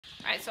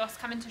Right, so let's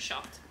come into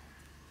shot.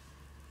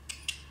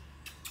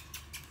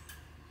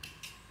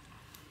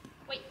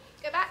 Wait,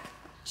 go back.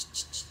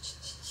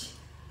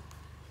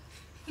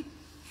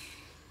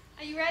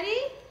 Are you ready?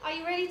 Are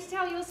you ready to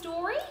tell your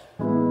story?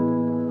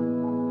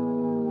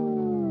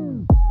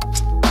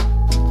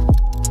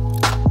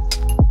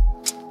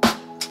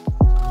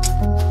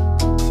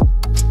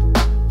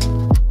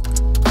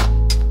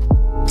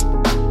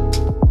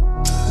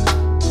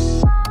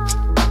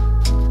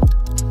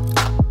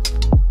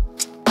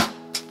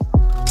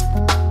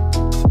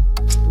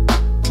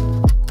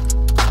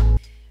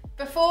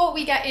 Before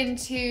we get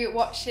into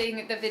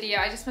watching the video,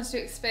 I just wanted to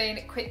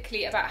explain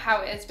quickly about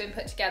how it has been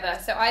put together.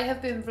 So I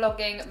have been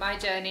vlogging my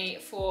journey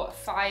for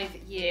 5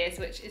 years,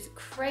 which is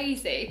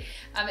crazy.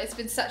 It's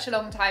been such a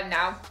long time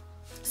now.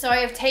 So I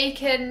have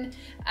taken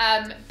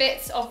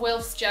bits of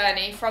Wilf's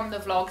journey from the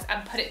vlogs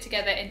and put it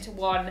together into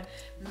one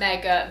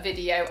mega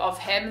video of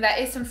him. There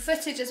is some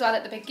footage as well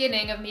at the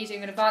beginning of me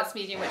doing an advanced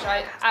medium, which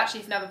I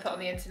actually have never put on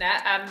the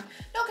internet.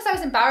 Not because I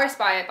was embarrassed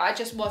by it, but I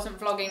just wasn't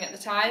vlogging at the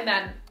time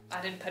and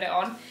I didn't put it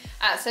on.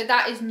 So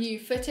that is new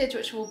footage,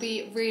 which will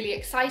be really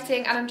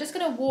exciting. And I'm just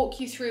gonna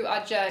walk you through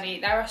our journey.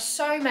 There are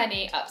so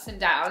many ups and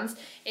downs.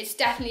 It's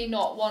definitely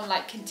not one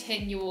like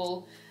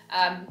continual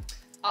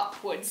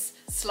upwards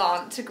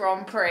slant to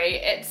Grand Prix.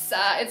 It's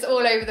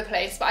all over the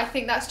place, but I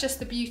think that's just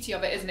the beauty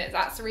of it, isn't it?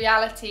 That's the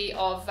reality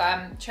of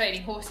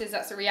training horses.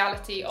 That's the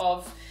reality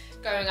of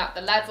going up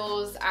the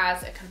levels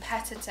as a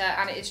competitor,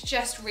 and it's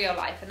just real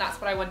life, and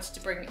that's what I wanted to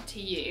bring to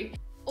you.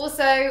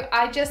 Also,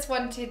 I just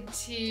wanted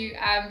to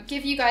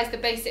give you guys the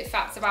basic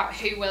facts about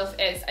who Wilf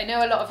is. I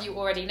know a lot of you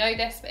already know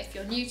this, but if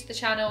you're new to the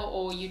channel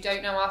or you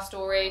don't know our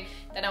story,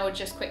 then I will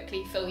just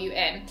quickly fill you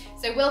in.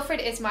 So Wilfred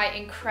is my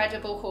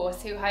incredible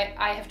horse who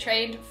I have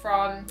trained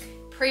from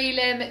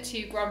prelim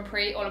to Grand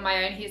Prix all on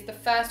my own. He is the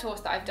first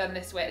horse that I've done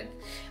this with.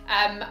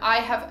 I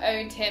have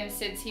owned him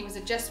since he was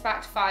a just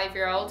backed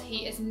 5-year-old.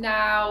 He is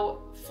now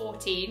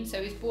 14, so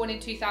he was born in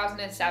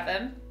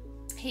 2007.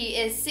 He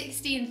is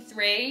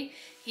 16'3".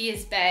 He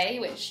is bay,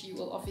 which you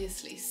will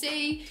obviously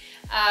see.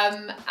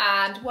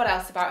 And what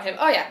else about him?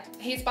 Oh yeah,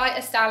 he's by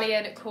a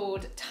stallion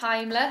called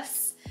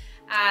Timeless.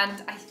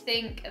 And I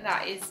think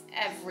that is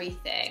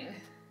everything.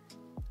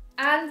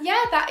 And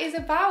yeah, that is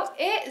about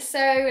it.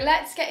 So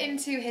let's get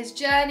into his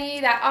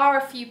journey. There are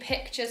a few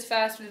pictures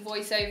first with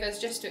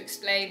voiceovers just to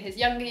explain his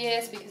younger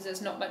years, because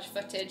there's not much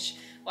footage.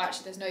 Well,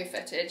 actually there's no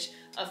footage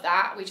of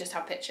that, we just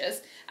have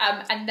pictures.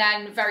 And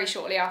then very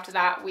shortly after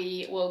that,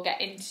 we will get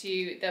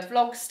into the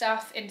vlog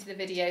stuff, into the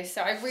videos.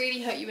 So I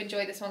really hope you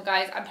enjoy this one,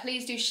 guys, and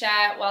please do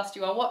share whilst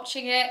you are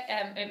watching it.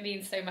 It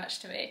means so much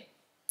to me.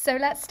 So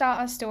let's start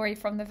our story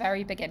from the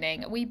very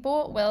beginning. We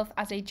bought Wilf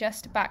as a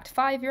just backed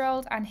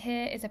 5-year-old, and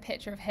here is a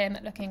picture of him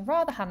looking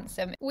rather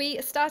handsome. We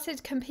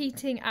started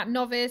competing at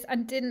novice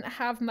and didn't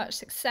have much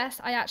success.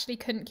 I actually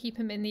couldn't keep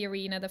him in the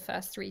arena the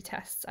first 3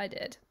 tests I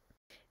did.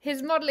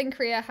 His modelling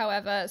career,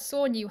 however,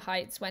 saw new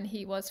heights when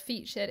he was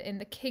featured in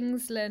the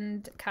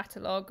Kingsland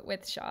catalogue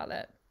with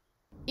Charlotte.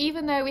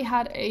 Even though we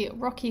had a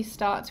rocky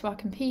start to our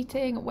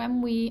competing, when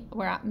we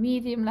were at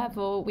medium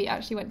level, we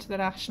actually went to the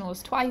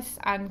nationals twice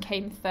and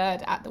came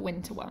 3rd at the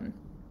winter one.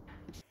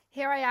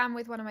 Here I am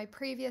with one of my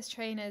previous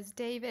trainers,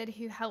 David,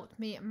 who helped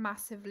me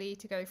massively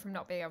to go from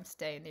not being able to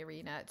stay in the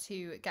arena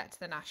to get to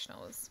the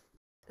nationals.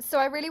 So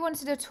I really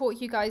wanted to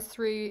talk you guys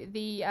through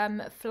the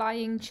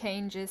flying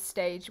changes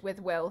stage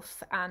with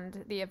Wilf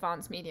and the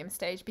advanced medium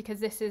stage, because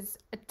this was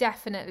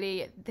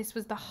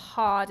the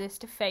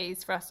hardest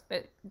phase for us.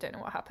 I don't know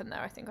what happened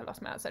there. I think I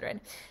lost my outside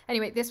rein.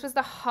 Anyway, this was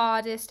the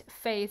hardest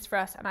phase for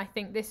us, and I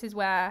think this is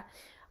where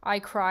I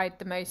cried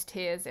the most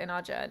tears in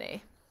our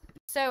journey.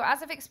 So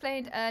as I've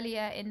explained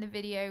earlier in the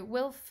video,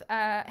 Wilf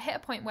hit a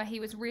point where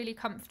he was really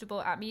comfortable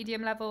at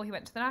medium level. He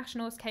went to the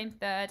nationals, came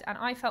 3rd, and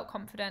I felt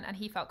confident and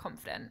he felt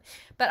confident.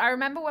 But I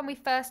remember when we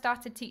first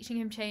started teaching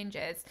him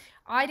changes,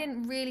 I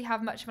didn't really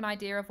have much of an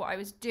idea of what I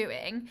was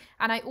doing.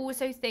 And I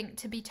also think,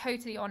 to be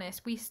totally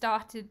honest, we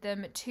started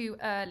them too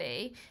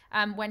early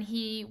when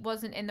he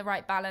wasn't in the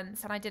right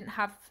balance and I didn't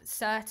have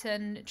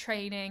certain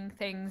training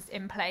things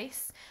in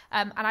place.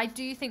 And I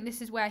do think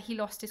this is where he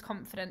lost his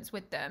confidence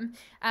with them.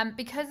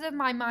 Because of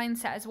my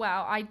mindset as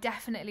well, I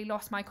definitely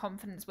lost my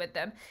confidence with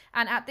them.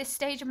 And at this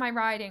stage of my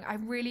riding, I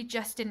really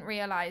just didn't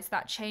realize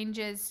that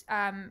changes,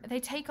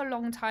 they take a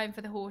long time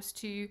for the horse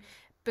to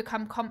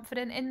become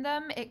confident in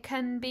them. It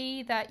can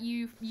be that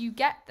you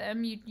get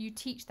them, you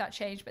teach that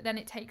change, but then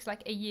it takes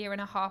like 1.5 years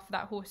for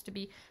that horse to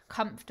be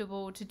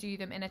comfortable to do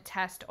them in a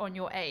test on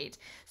your aid.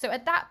 So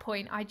at that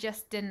point, I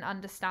just didn't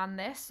understand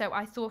this. So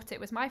I thought it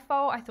was my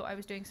fault. I thought I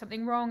was doing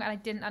something wrong, and I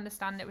didn't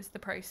understand it was the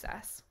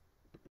process.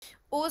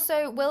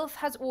 Also, Wilf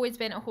has always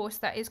been a horse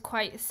that is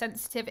quite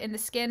sensitive in the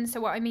skin.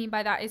 So what I mean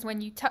by that is when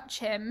you touch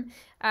him,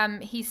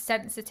 he's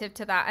sensitive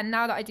to that. And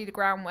now that I do the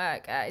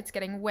groundwork, it's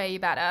getting way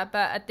better.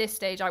 But at this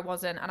stage I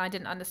wasn't, and I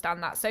didn't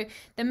understand that. So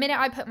the minute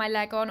I put my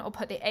leg on or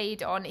put the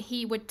aid on,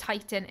 he would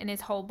tighten in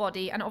his whole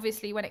body. And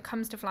obviously when it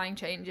comes to flying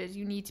changes,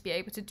 you need to be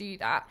able to do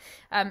that.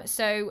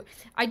 So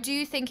I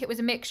do think it was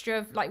a mixture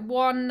of, like,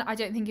 1, I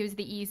don't think it was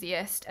the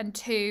easiest, and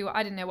 2,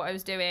 I didn't know what I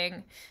was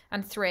doing,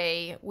 and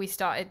 3, we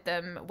started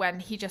them when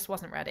he just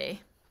wasn't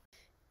ready.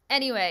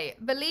 Anyway,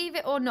 believe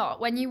it or not,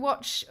 when you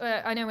watch,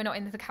 I know we're not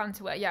in the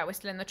canter work, yeah, we're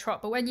still in the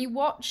trot, but when you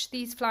watch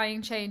these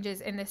flying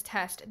changes in this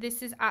test,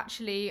 this is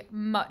actually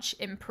much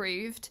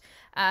improved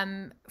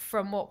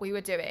from what we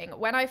were doing.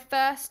 When I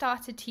first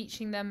started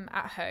teaching them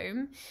at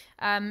home,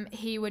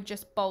 he would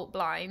just bolt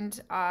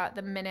blind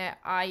the minute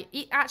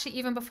actually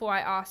even before I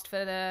asked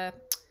for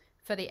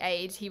the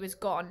aid, he was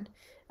gone.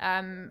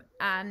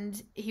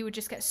 And he would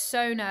just get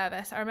so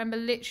nervous. I remember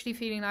literally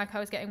feeling like I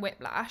was getting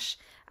whiplash,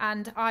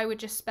 and I would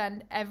just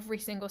spend every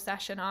single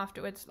session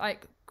afterwards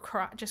like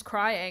just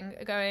crying,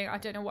 going, I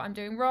don't know what I'm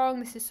doing wrong,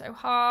 this is so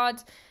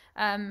hard.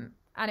 And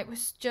it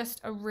was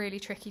just a really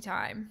tricky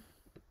time.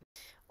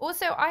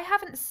 Also, I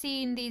haven't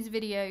seen these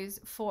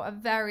videos for a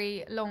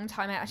very long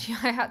time. Actually,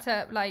 I had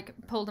to like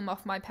pull them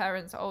off my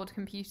parents' old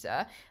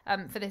computer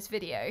for this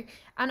video.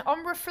 And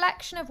on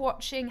reflection of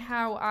watching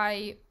how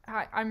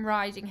I'm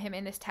riding him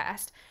in this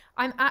test,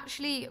 I'm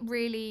actually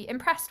really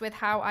impressed with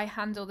how I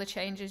handle the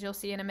changes you'll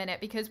see in a minute,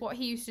 because what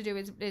he used to do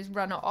is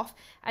run off,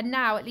 and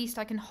now at least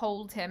I can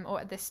hold him, or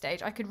at this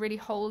stage I could really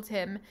hold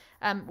him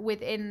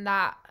within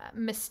that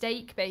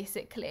mistake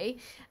basically.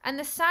 And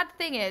the sad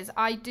thing is,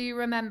 I do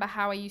remember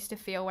how I used to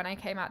feel when I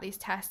came out these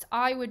tests.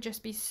 I would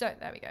just be so,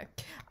 there we go,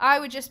 I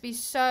would just be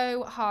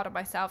so hard on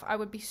myself, I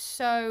would be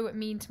so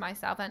mean to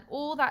myself, and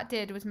all that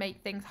did was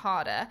make things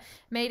harder,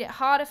 made it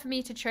harder for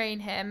me to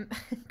train him.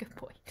 Good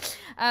boy.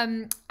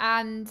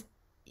 And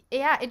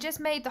yeah, it just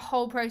made the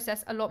whole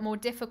process a lot more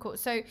difficult.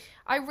 So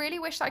I really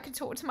wish I could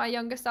talk to my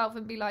younger self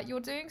and be like, you're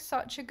doing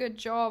such a good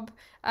job,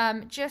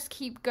 just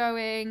keep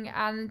going.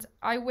 And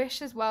I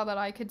wish as well that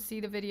I could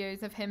see the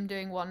videos of him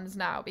doing ones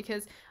now,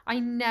 because I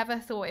never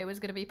thought it was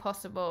going to be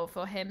possible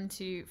for him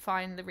to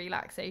find the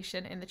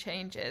relaxation in the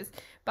changes.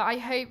 But I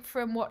hope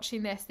from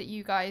watching this that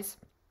you guys,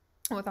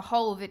 or the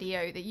whole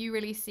video, that you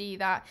really see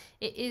that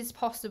it is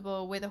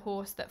possible with a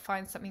horse that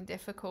finds something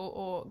difficult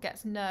or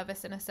gets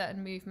nervous in a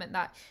certain movement,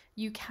 that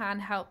you can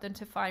help them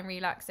to find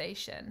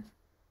relaxation.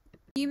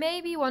 You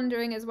may be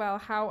wondering as well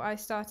how I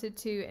started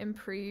to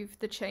improve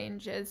the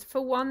changes.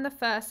 For one, the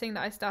first thing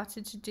that I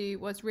started to do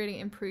was really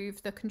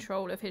improve the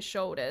control of his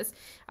shoulders.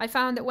 I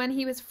found that when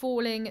he was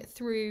falling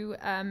through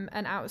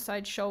an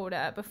outside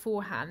shoulder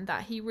beforehand,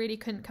 that he really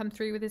couldn't come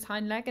through with his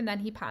hind leg, and then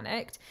he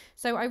panicked.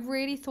 So I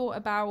really thought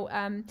about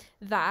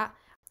that.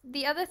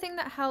 The other thing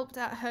that helped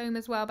at home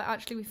as well, but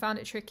actually we found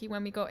it tricky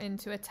when we got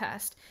into a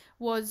test,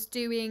 was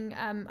doing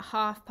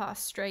half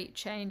pass straight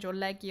change or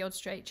leg yield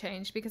straight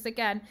change, because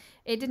again,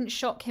 it didn't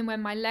shock him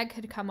when my leg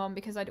had come on,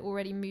 because I'd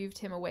already moved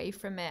him away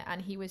from it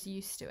and he was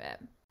used to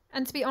it.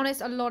 And to be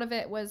honest, a lot of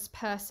it was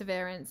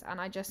perseverance, and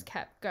I just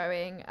kept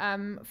going.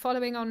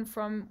 Following on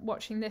from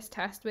watching this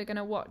test, we're going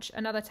to watch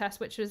another test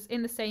which was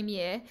in the same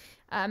year,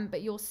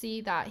 but you'll see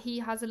that he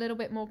has a little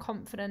bit more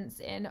confidence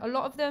in a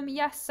lot of them.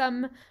 Yes,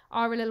 some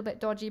are a little bit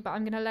dodgy, but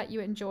I'm going to let you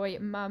enjoy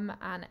Mum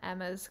and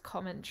Emma's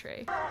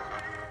commentary.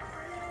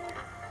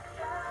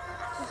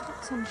 He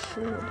looks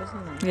unsure,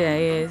 doesn't he? Yeah,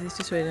 he is. He's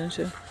just really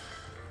unsure.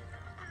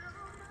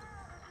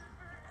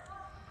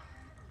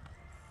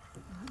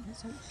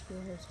 Let's hope she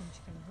hears when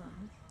she comes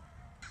home.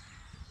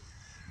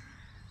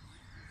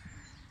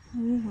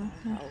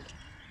 Mm-hmm.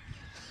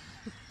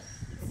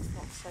 It's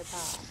not so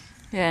bad.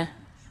 Yeah.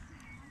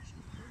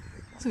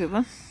 That's a good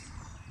one.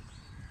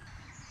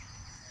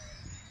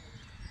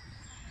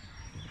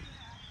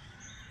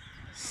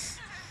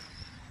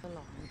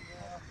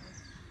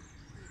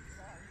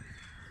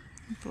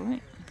 Good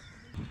boy.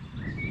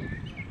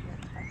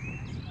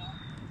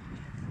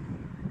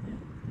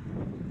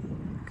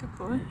 Good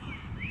boy.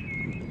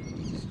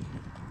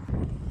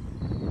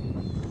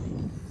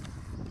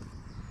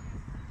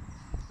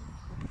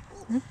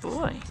 Good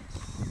boy.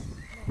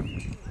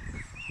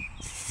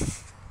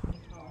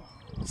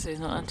 So he's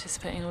not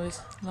anticipating all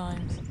his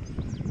lines.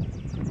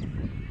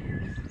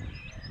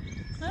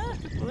 Ah,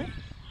 good boy.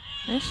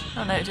 Ish.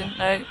 Oh no, it didn't.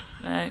 No,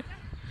 no.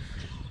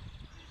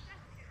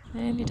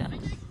 Nearly done.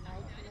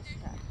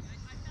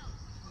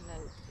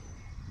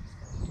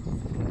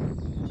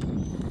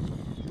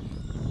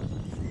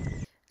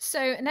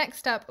 So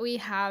next up we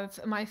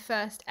have my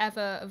first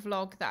ever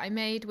vlog that I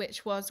made,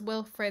 which was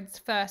Wilfred's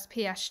first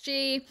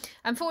PSG.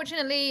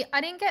 Unfortunately,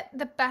 I didn't get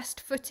the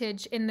best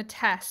footage in the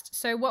test,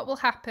 so what will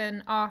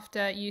happen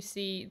after you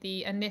see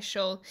the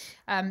initial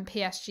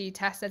PSG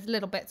test, there's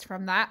little bits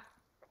from that.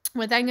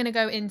 We're then going to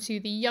go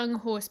into the young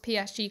horse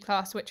PSG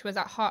class, which was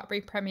at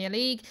Hartbury Premier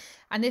League.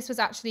 And this was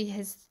actually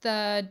his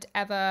 3rd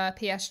ever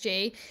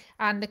PSG.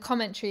 And the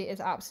commentary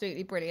is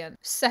absolutely brilliant.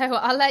 So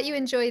I'll let you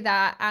enjoy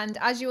that. And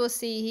as you will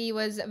see, he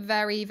was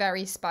very,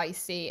 very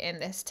spicy in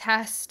this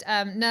test.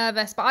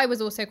 Nervous, but I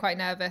was also quite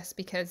nervous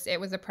because it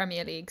was a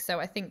Premier League. So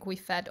I think we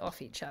fed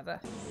off each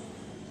other.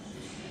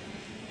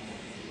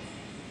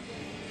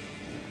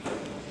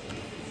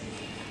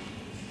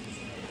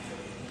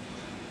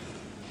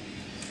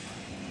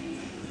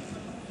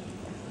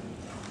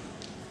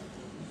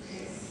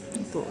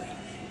 Boy.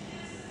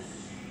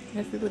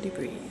 Everybody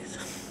breathe.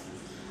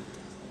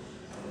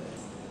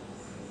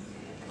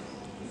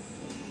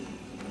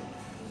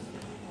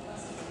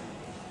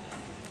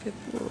 Good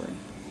boy.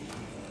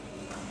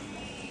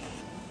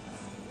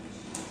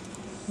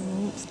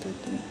 Oh,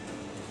 steady.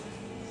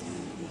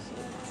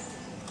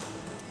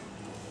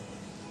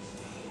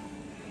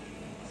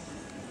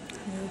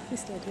 Yeah, he's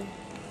steady.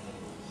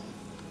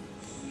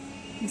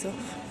 He's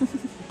off.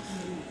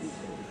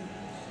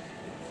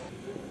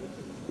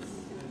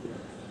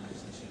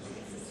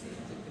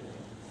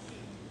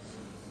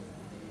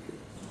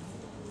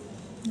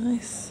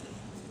 Nice.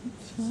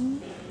 That's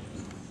fine.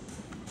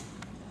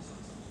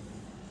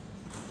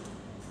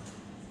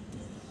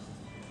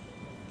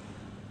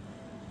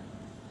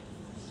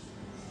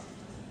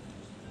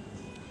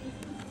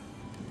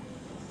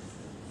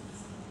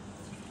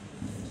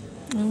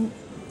 Oh,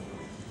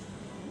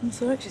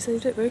 that's alright, she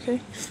saved it, we're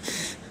okay.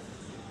 It's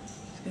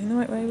going the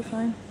right way, we're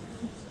fine.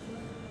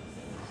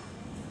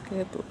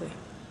 Good boy.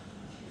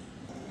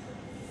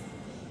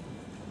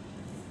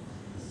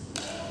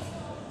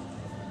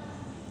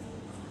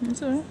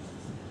 That's alright.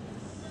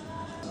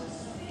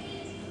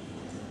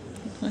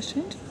 Nice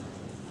change.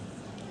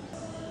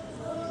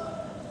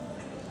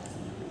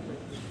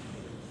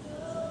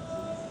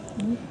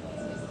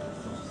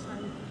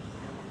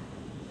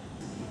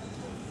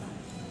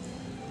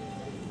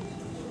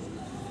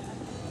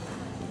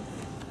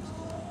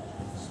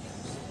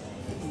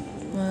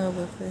 Well,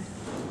 lovely.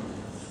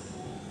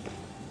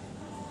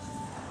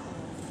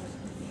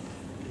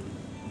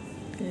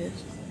 Good.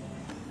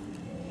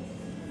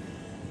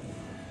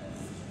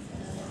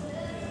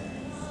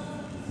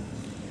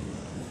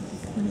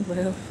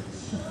 Well,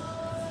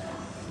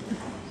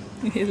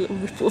 you hear a little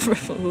ripple.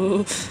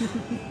 Oh.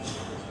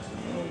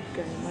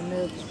 Okay, my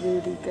nerves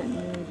really getting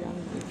really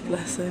angry.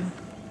 Bless him.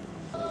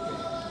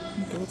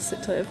 Oh God,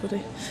 sit tight,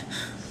 everybody.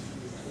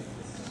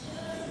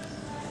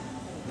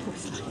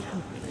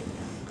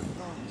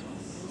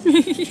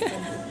 Yeah.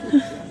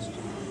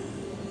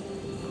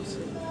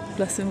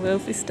 Bless him, Will,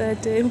 if he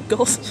stared dear. Oh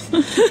God.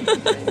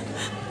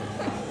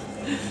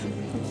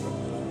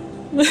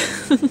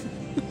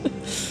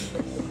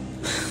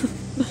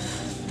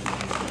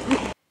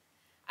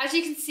 As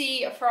you can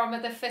see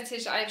from the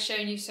footage that I've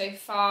shown you so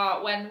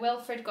far, when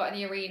Wilfred got in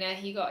the arena,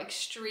 he got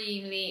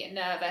extremely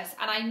nervous.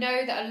 And I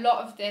know that a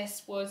lot of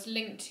this was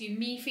linked to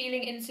me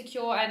feeling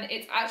insecure, and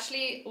it's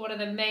actually one of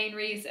the main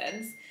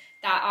reasons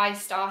that I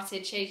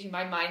started changing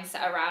my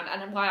mindset around,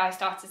 and why I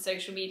started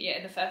social media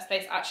in the first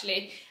place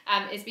actually,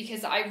 is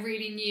because I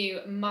really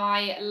knew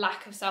my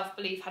lack of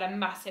self-belief had a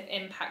massive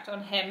impact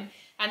on him.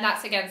 And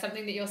that's again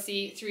something that you'll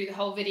see through the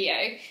whole video.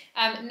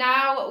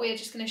 Now we're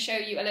just going to show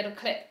you a little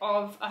clip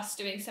of us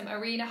doing some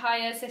arena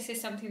hires. This is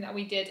something that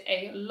we did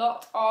a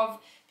lot of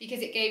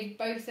because it gave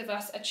both of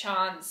us a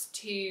chance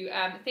to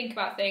think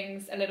about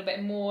things a little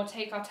bit more,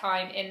 take our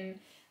time in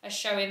a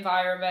show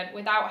environment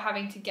without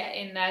having to get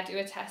in there, do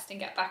a test and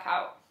get back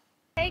out.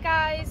 Hey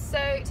guys,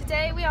 so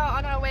today we are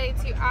on our way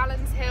to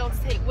Allens Hill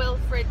to take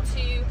Wilfred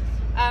to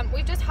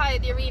we've just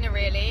hired the arena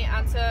really,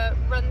 and to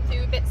run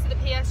through bits of the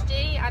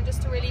PSG and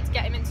just to really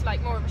get him into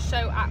like more of a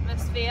show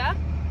atmosphere.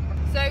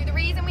 So the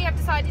reason we have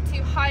decided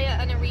to hire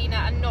an arena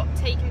and not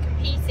take him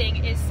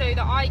competing is so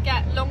that I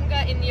get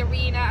longer in the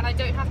arena and I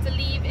don't have to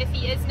leave if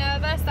he is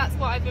nervous. That's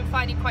what I've been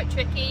finding quite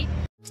tricky.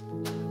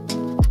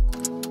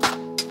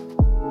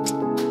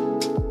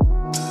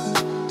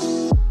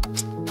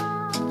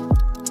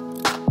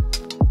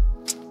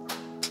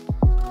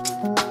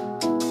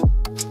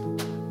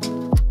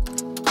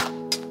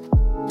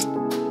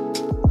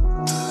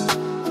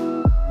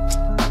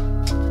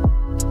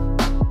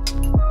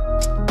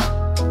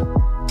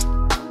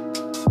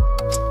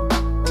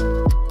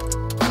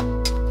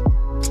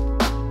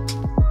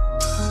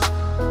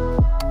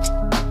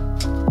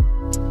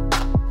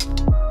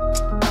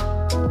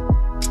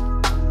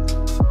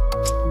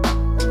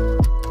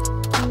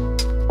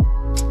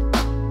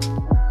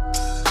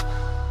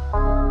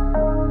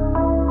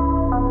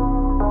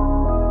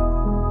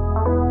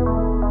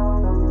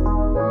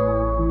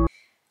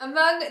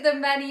 Among the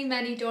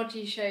many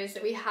dodgy shows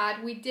that we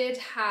had, we did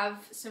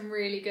have some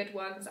really good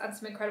ones and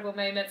some incredible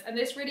moments, and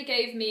this really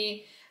gave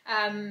me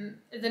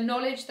the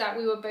knowledge that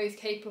we were both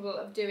capable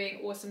of doing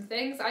awesome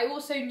things. I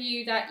also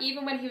knew that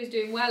even when he was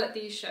doing well at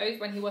these shows,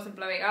 when he wasn't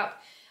blowing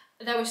up,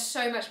 there was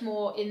so much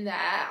more in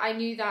there. I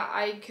knew that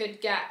I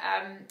could get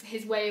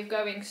his way of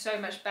going so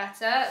much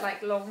better,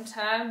 like long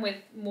term, with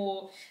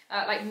more,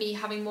 like me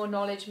having more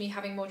knowledge, me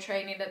having more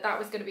training, that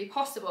was going to be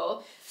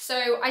possible.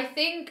 So I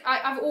think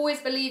I've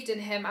always believed in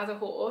him as a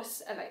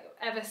horse, like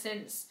ever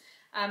since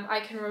I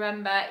can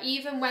remember.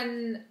 Even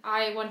when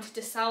I wanted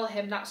to sell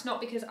him, that's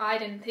not because I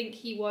didn't think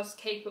he was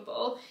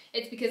capable,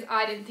 it's because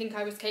I didn't think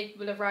I was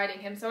capable of riding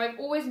him. So I've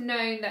always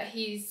known that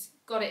he's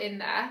got it in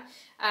there.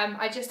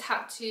 I just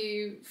had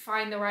to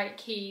find the right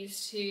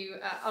keys to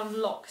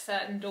unlock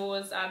certain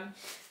doors and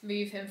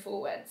move him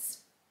forwards.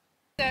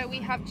 So we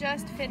have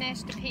just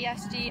finished the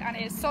PSG, and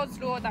it is sod's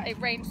law that it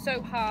rained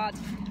so hard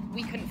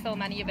we couldn't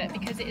film any of it,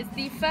 because it is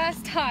the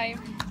first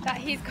time that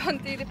he's gone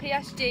through the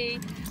PSG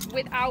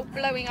without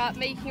blowing up,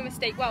 making a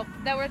mistake. Well,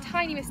 there were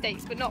tiny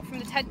mistakes, but not from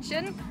the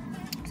tension.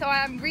 So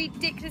I am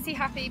ridiculously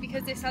happy,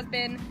 because this has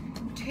been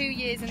 2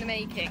 years in the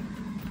making.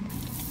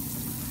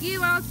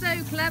 You are so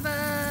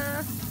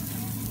clever!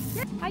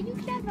 Are you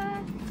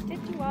clever? Yes,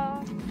 you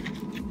are.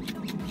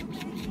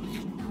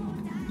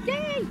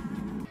 Yay!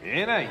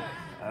 In 8,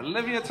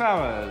 Olivia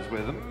Towers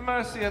with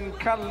Mercy and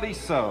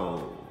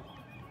Caliso.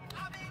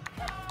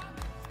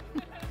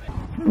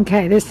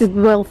 Okay, this is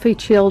Wilfie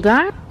chilled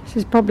out. This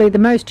is probably the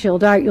most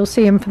chilled out you'll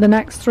see him for the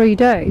next 3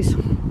 days.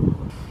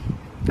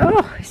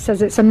 Oh, he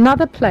says it's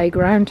another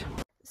playground.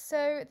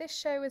 So this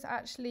show was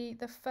actually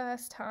the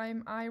first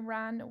time I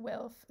ran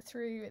Wilf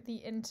through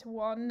the Inter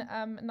One.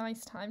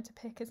 Nice time to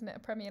pick, isn't it, a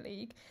Premier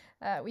League?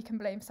 We can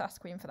blame Sass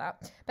Queen for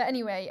that. But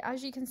anyway,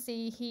 as you can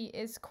see, he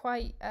is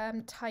quite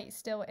tight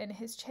still in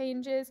his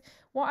changes.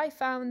 What I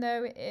found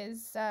though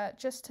is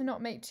just to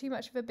not make too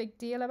much of a big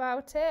deal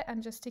about it,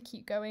 and just to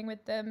keep going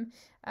with them,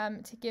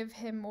 to give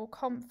him more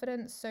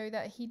confidence so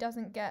that he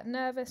doesn't get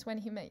nervous when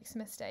he makes a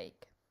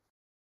mistake.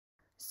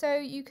 So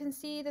you can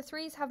see the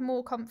 3s have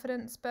more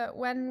confidence, but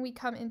when we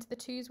come into the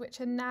 2s,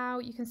 which are now,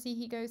 you can see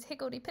he goes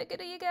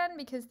higgledy-piggledy again,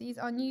 because these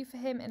are new for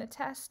him in a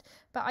test,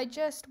 but I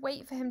just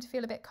wait for him to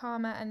feel a bit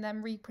calmer and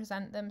then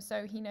represent them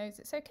so he knows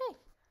it's okay.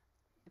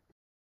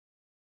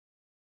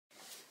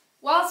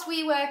 Whilst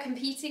we were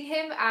competing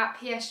him at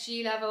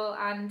PSG level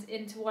and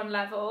Inter One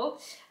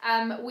level,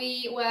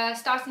 we were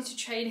starting to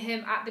train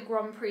him at the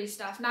Grand Prix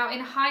stuff. Now, in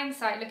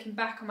hindsight, looking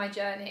back on my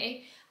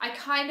journey, I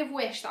kind of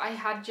wish that I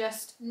had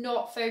just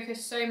not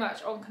focused so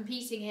much on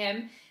competing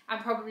him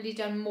and probably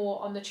done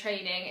more on the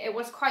training. It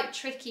was quite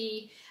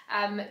tricky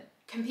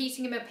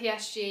competing him at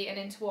PSG and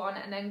Inter One,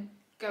 and then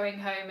going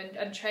home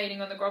and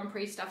training on the Grand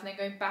Prix stuff, and then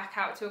going back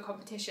out to a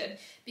competition,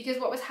 because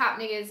what was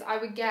happening is I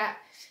would get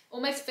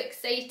almost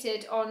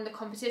fixated on the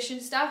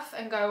competition stuff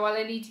and go, well,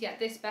 I need to get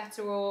this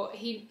better, or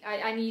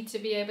I need to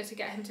be able to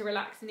get him to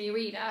relax in the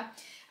arena.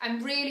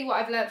 And really what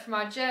I've learned from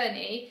our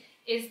journey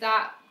is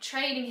that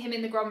training him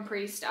in the Grand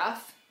Prix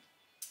stuff,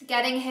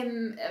 getting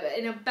him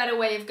in a better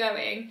way of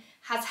going,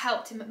 has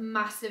helped him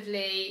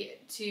massively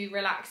to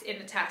relax in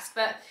the test.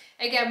 But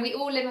again, we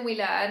all live and we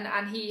learn,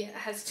 and he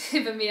has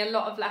given me a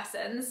lot of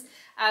lessons.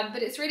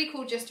 But it's really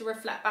cool just to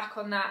reflect back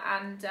on that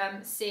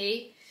and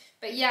see.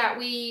 But yeah,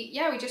 we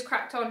just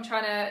cracked on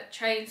trying to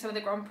train some of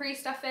the Grand Prix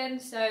stuff in.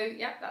 So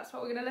yeah, that's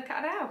what we're going to look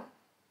at now.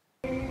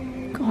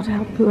 God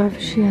help whoever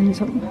she ends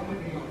up.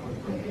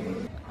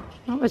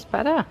 That was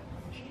better.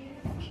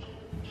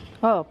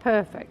 Oh,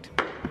 perfect.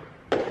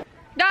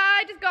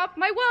 I just got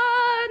my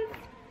one!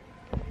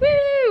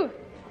 Woo!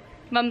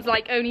 Mum's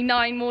like, only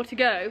 9 more to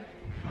go.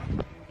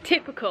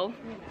 Typical.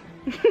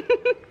 You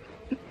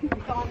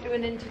can't do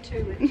an Inter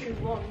 2 with 2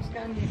 1s,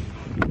 can you?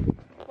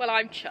 Well,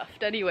 I'm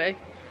chuffed anyway.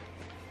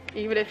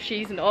 Even if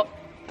she's not.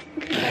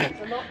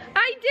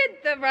 I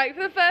did them right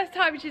for the first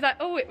time, and she's like,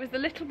 oh, it was a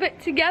little bit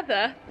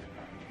together.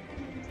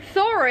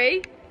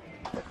 Sorry.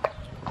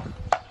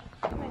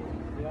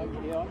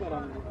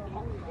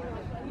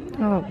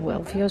 Oh,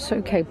 Wilf, you're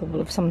so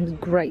capable of some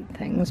great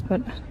things,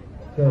 but...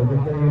 So we're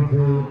going into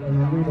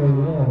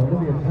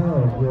Olivia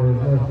Towers with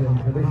Mercy and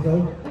Caliso.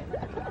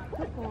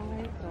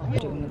 What are you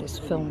doing with this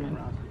filming?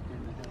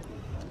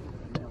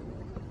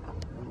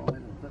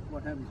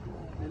 What happens?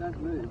 They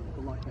don't move,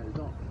 the light goes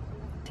off.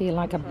 So you're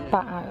like a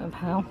bat out of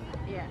hell?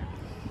 Yeah.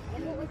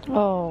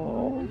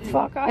 Oh,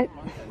 fuck,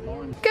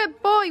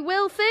 Good boy,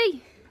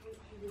 Wilfie.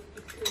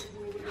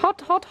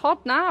 Hot, hot,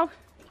 hot now.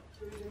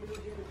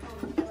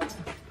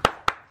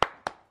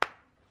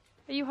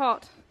 Are you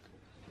hot?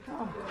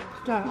 Oh,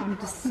 don't, I'm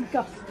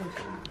disgusted.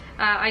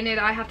 I know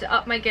that I have to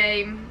up my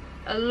game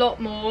a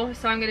lot more,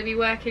 so I'm going to be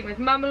working with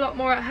Mum a lot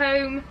more at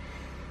home.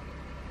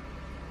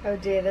 Oh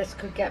dear, this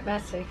could get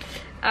messy.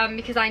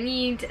 Because I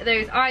need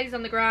those eyes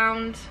on the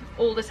ground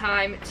all the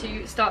time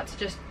to start to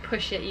just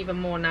push it even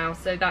more now.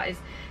 So that is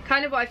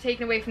kind of what I've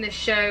taken away from this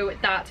show,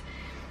 that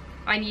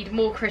I need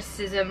more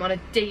criticism on a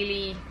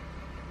daily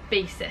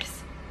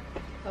basis.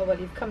 Oh well,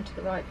 you've come to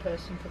the right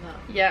person for that.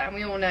 Yeah, and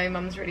we all know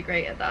Mum's really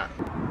great at that.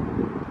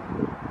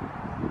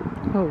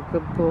 Oh,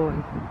 good boy.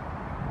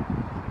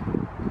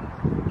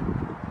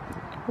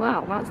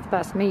 Well, that's the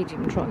best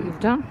medium trot you've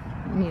done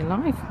in your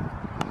life.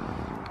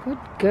 Good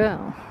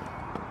girl.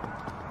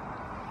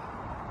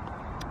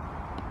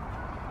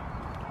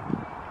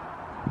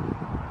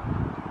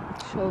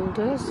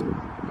 shoulders.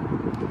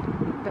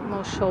 A bit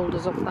more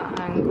shoulders off that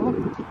angle.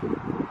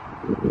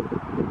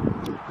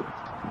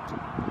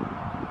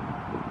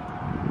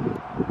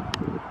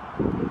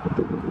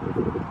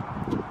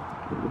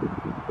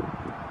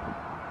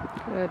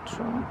 Good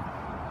try.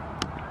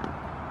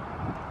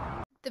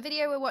 The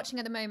video we're watching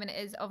at the moment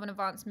is of an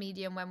advanced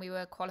medium when we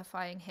were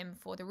qualifying him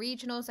for the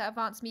regionals at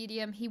advanced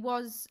medium. He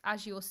was,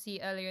 as you'll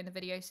see earlier in the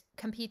video,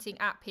 competing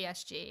at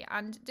PSG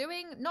and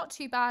doing not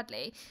too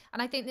badly.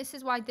 And I think this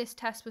is why this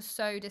test was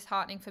so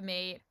disheartening for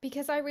me,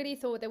 because I really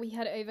thought that we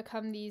had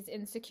overcome these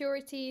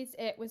insecurities.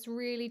 It was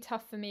really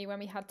tough for me when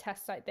we had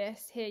tests like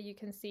this. Here you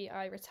can see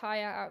I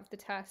retire out of the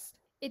test.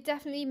 It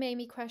definitely made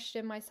me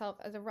question myself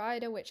as a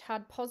rider, which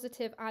had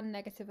positive and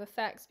negative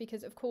effects,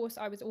 because of course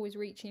I was always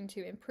reaching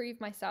to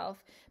improve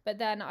myself, but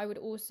then I would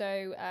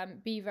also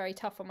be very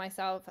tough on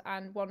myself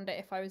and wonder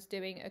if I was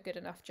doing a good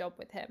enough job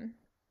with him.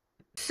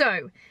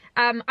 So,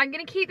 I'm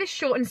going to keep this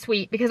short and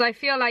sweet because I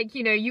feel like,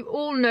 you know, you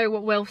all know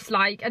what Wilf's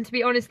like, and to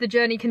be honest, the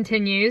journey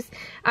continues.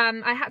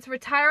 I had to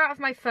retire out of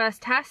my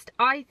first test.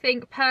 I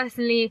think,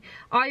 personally,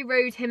 I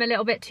rode him a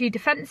little bit too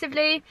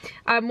defensively.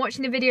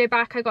 Watching the video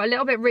back, I got a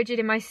little bit rigid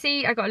in my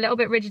seat, I got a little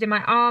bit rigid in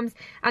my arms,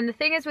 and the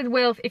thing is with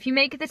Wilf, if you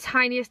make the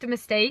tiniest of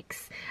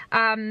mistakes,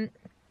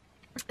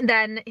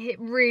 then it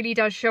really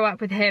does show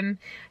up with him.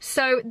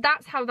 So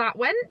that's how that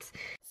went.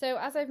 So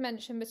as I've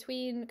mentioned,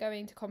 between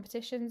going to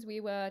competitions, we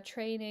were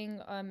training.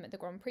 The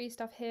Grand Prix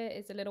stuff here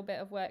is a little bit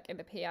of work in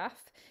the PF.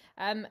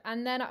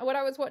 And then when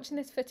I was watching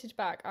this footage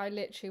back, I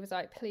literally was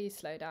like, please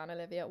slow down,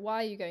 Olivia. Why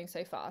are you going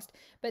so fast?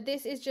 But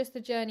this is just the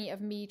journey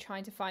of me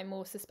trying to find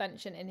more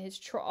suspension in his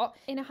trot.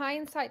 In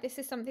hindsight, this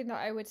is something that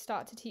I would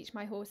start to teach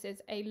my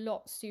horses a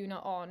lot sooner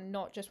on,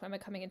 not just when we're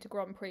coming into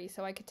Grand Prix,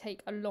 so I could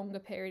take a longer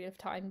period of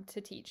time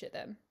to teach it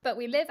them. But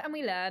we live and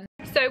we learn.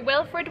 So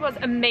Wilfred was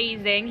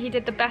amazing. He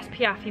did the best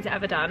PF he's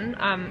ever done.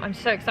 I'm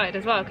so excited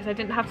as well because I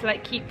didn't have to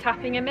like keep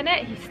tapping him in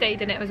it. He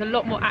stayed in it. It was a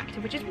lot more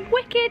active, which is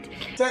wicked.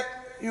 Set.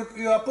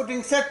 You are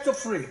putting sets of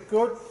 3.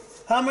 Good.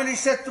 How many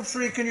sets of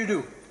 3 can you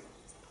do?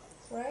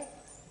 3. Okay,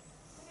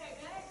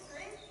 next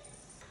 3.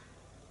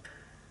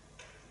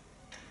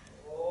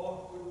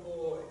 Oh, good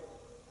boy.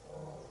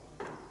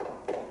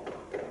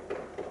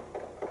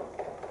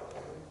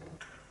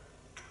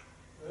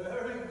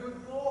 Very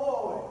good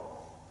boy.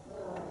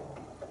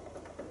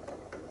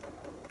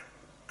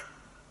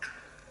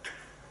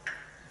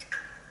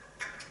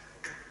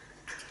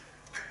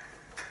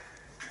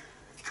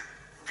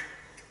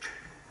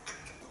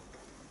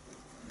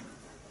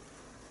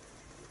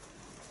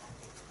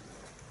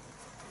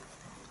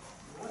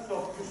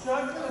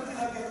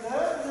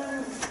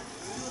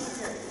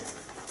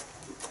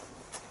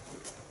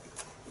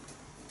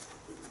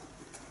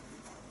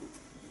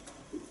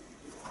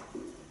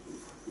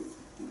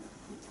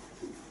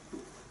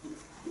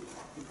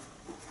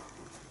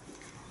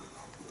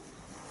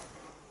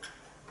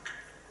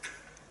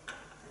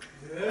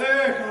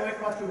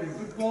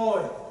 Good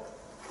boy.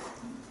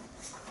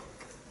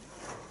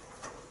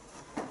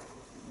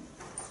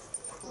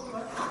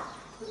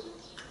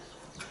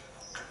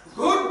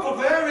 Good boy,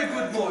 very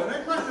good boy.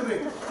 Make much of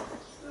it.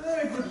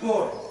 Very good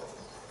boy.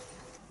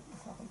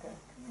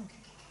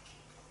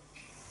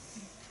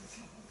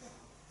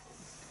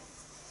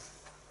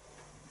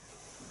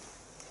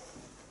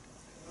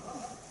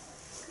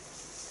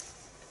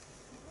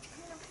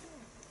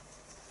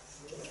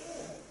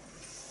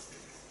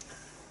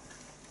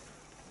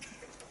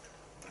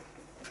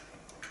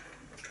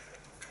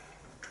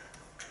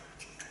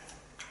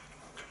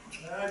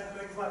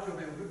 Make much of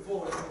him. Good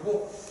boy.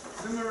 Walk.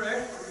 Give him a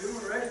rest. Give him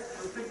a rest.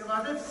 We'll think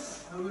about it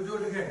and we'll do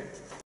it again.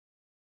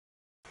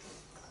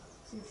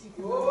 See if you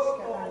can Oh,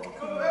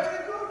 very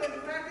good.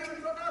 And crack him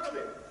and got out of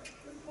it.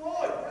 Good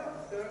boy. Yeah,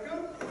 very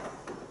good.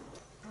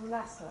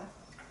 Lesser.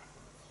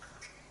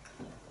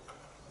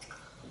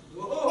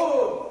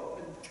 Whoa!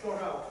 And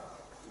got out.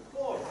 Good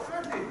boy.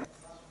 Ready.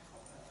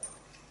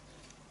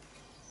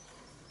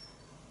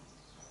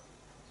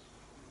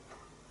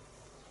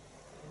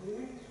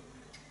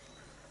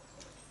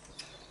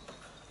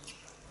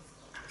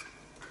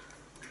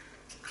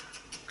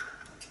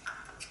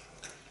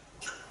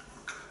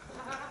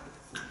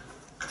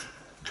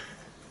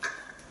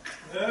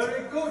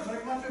 Very good,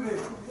 make much of it.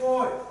 Good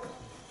boy.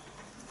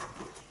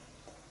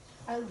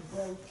 Oh,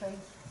 well,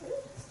 please.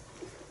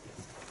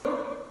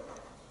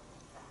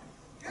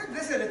 Yeah,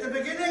 listen, at the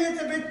beginning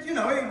it's a bit, you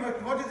know,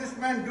 what is this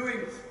man doing,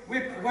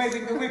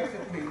 waving the whip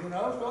at me, you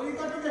know, so you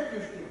got to get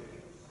used to it.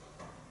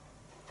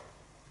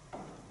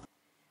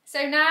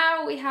 So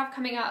now we have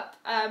coming up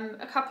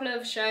a couple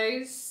of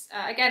shows.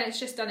 Again, it's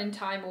just done in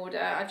time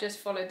order. I've just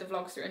followed the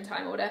vlogs through in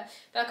time order.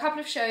 But a couple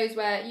of shows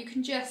where you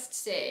can just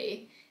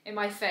see in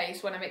my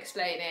face when I'm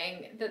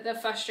explaining the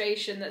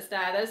frustration that's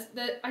there.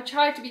 I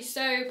tried to be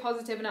so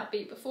positive and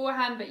upbeat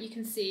beforehand, but you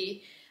can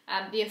see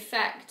the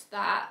effect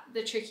that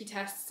the tricky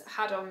tests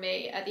had on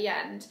me at the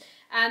end.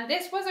 And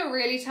this was a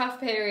really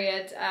tough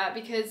period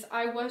because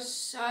I was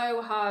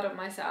so hard on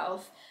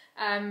myself.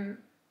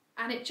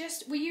 And it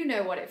just, well, you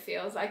know what it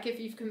feels like if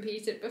you've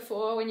competed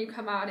before when you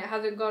come out and it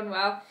hasn't gone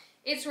well.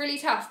 It's really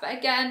tough, but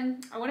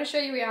again, I want to show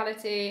you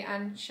reality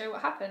and show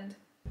what happened.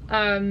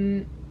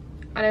 And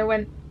I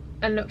went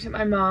and looked at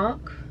my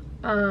mark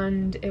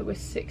and it was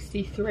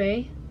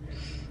 63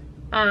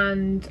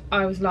 and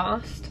I was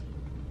last,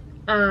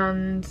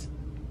 and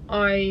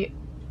I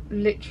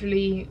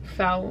literally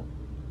felt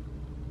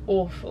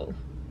awful,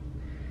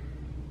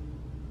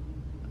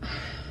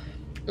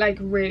 like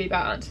really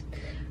bad.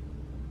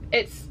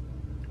 It's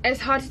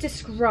hard to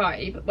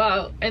describe.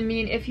 Well, I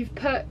mean, if you've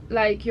put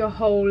like your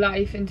whole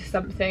life into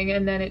something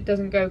and then it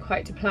doesn't go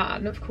quite to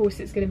plan, of course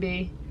it's going to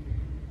be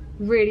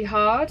really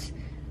hard,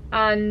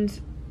 and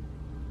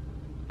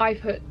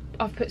I've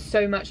put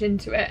so much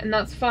into it, and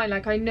that's fine.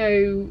 Like, I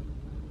know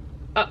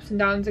ups and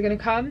downs are going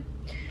to come,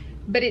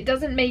 but it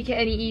doesn't make it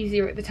any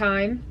easier at the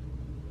time,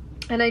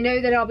 and I know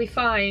that I'll be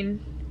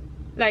fine.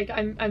 Like,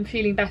 I'm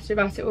feeling better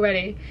about it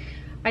already.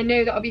 I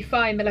know that I'll be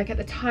fine, but like at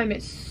the time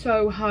it's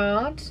so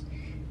hard.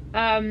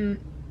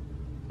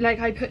 Like,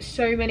 I put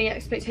so many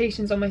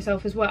expectations on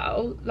myself as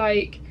well.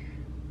 Like,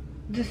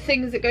 the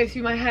things that go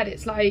through my head,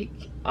 it's like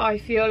I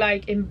feel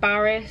like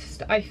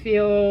embarrassed, I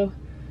feel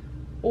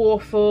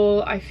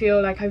awful, I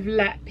feel like I've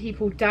let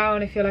people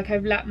down, I feel like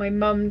I've let my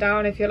mum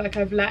down, I feel like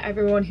I've let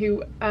everyone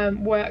who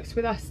works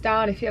with us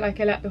down, I feel like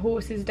I let the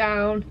horses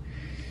down.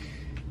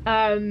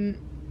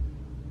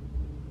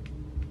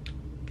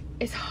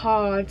 It's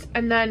hard,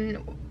 and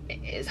then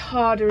it's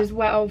harder as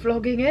well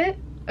vlogging it.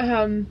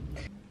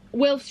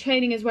 Wilf's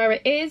training is where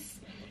it is.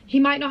 He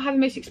might not have the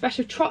most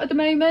expressive trot at the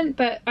moment,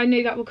 but I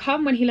know that will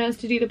come when he learns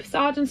to do the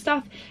passage and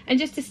stuff. And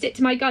just to stick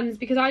to my guns,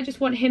 because I just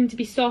want him to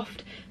be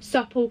soft,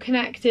 supple,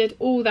 connected,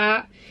 all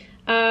that,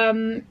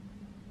 and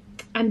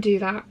do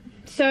that.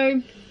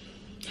 So,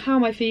 how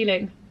am I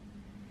feeling?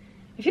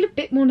 I feel a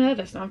bit more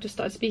nervous now. I've just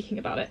started speaking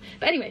about it.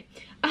 But anyway,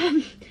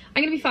 I'm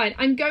going to be fine.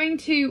 I'm going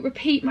to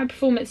repeat my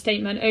performance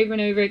statement over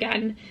and over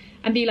again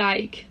and be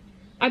like,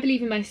 I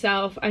believe in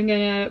myself. I'm going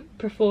to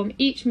perform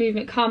each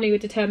movement calmly with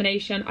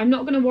determination. I'm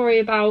not going to worry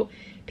about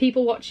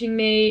people watching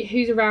me,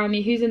 who's around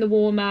me, who's in the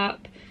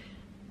warm-up,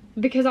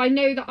 because I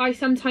know that I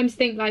sometimes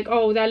think like,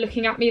 oh, they're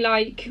looking at me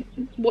like,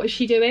 what is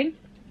she doing?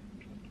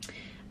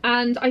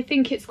 And I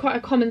think it's quite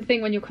a common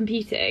thing when you're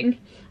competing,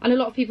 and a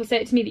lot of people say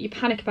it to me, that you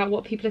panic about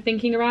what people are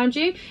thinking around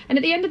you. And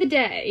at the end of the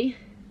day,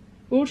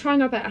 we're all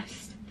trying our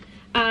best,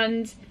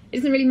 and it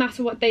doesn't really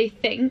matter what they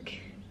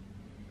think.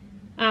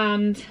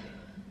 And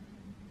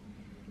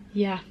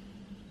yeah,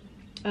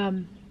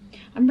 I'm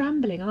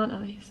rambling, aren't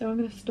I? So I'm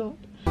going to stop.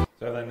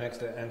 So then next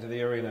to enter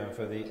the arena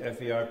for the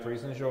FEI Prix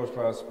Saint-Georges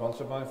class,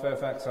 sponsored by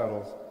Fairfax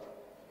Saddles,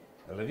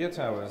 Olivia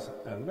Towers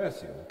and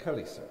Mercian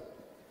Caliso.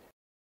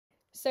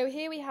 So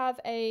here we have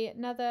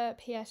another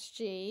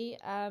PSG,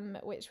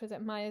 which was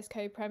at Myers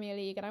Co Premier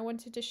League, and I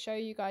wanted to show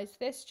you guys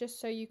this just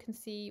so you can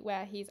see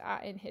where he's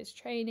at in his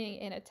training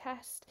in a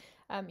test.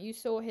 You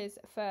saw his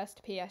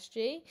first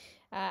PSG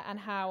and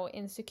how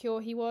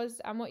insecure he was,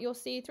 and what you'll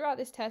see throughout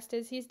this test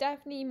is he's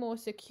definitely more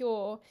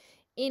secure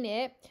in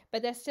it,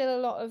 but there's still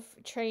a lot of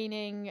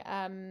training,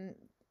 I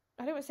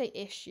don't want to say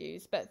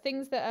issues, but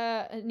things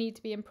that need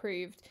to be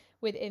improved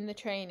within the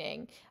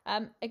training.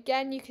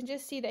 Again, you can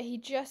just see that he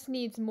just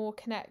needs more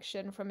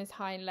connection from his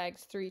hind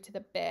legs through to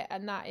the bit,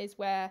 and that is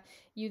where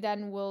you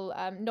then will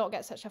not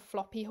get such a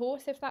floppy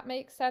horse, if that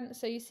makes sense.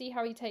 So you see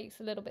how he takes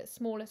a little bit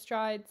smaller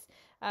strides,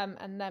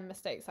 and then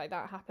mistakes like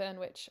that happen,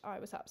 which I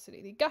was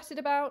absolutely gutted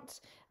about.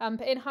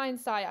 But in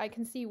hindsight, I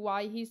can see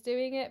why he's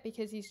doing it,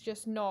 because he's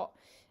just not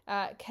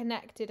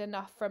connected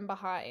enough from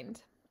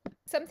behind.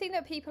 Something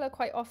that people are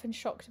quite often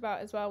shocked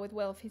about as well with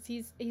Wilf is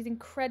he's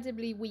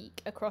incredibly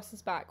weak across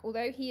his back.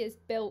 Although he is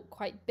built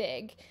quite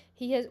big,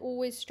 he has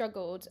always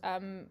struggled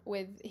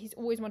he's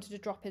always wanted to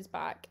drop his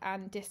back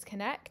and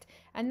disconnect,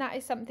 and that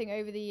is something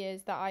over the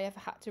years that I have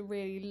had to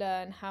really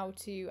learn how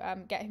to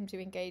get him to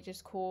engage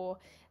his core,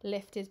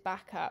 lift his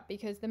back up,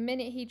 because the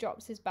minute he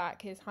drops his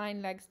back, his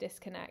hind legs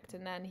disconnect,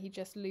 and then he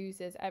just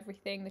loses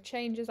everything. The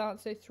changes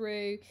aren't so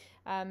through,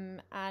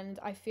 and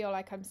I feel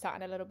like I'm sat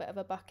in a little bit of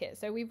a bucket.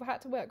 So we've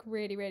had to work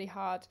really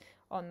hard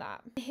on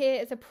that.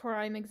 Here is a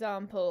prime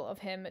example of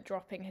him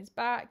dropping his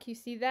back. You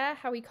see there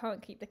how he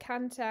can't keep the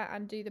canter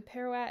and do the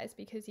pirouette is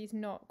because he's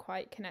not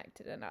quite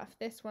connected enough.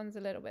 This one's a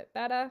little bit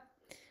better,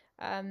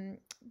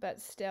 but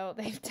still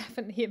they've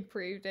definitely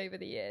improved over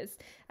the years.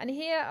 And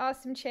here are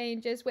some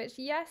changes, which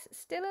yes,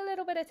 still a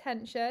little bit of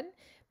tension,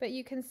 but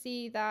you can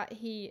see that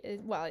he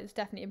is, well, it's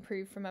definitely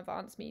improved from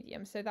advanced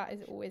medium, so that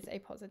is always a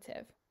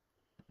positive.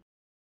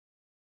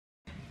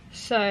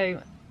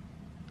 So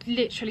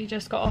literally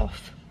just got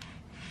off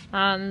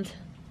and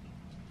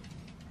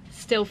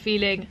still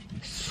feeling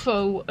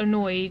so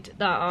annoyed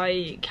that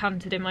I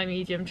cantered in my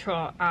medium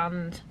trot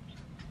and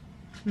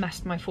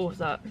messed my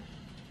force up.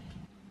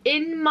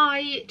 In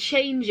my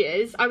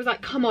changes, I was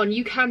like, come on,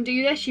 you can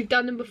do this, you've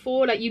done them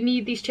before, like you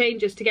need these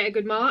changes to get a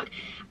good mark.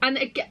 And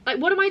again, like,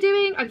 what am I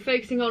doing? I'm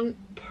focusing on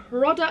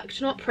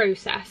product, not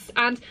process.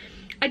 And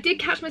I did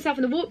catch myself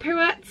in the walk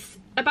pirouettes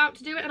about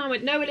to do it, and I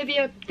went, no,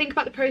 Olivia, think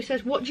about the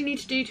process. What do you need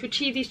to do to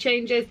achieve these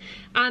changes?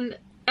 And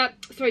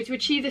to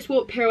achieve this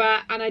walk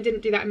pirouette, and I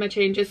didn't do that in my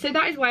changes. So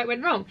that is why it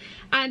went wrong.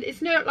 And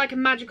it's not like a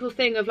magical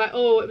thing of like,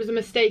 oh, it was a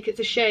mistake, it's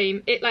a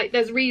shame. It like,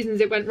 there's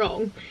reasons it went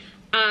wrong.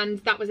 And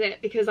that was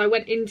it, because I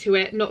went into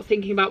it not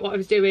thinking about what I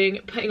was doing,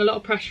 putting a lot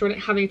of pressure on it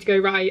having to go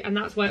right, and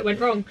that's why it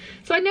went wrong.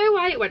 So I know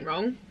why it went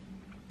wrong.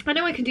 I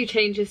know I can do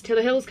changes till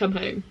the hills come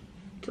home.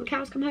 Till the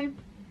cows come home,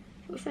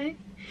 that's what I say.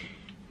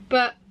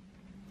 But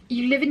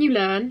you live and you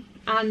learn,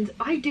 and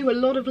I do a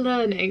lot of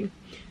learning.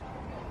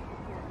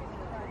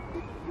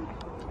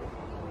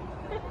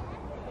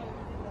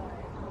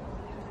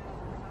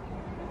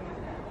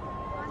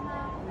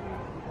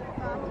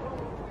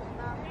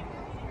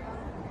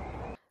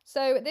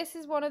 So this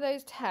is one of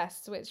those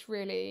tests which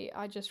really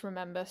I just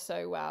remember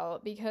so well,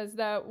 because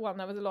there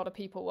was a lot of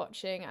people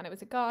watching, and it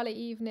was a gala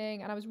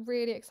evening, and I was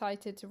really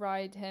excited to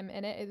ride him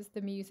in it. It was the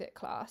music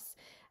class,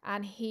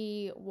 and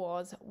he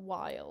was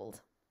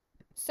wild.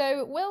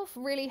 So Wilf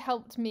really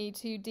helped me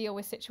to deal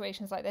with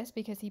situations like this,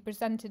 because he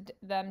presented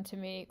them to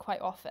me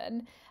quite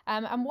often.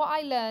 And what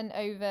I learned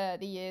over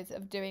the years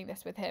of doing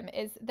this with him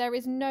is there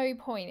is no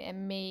point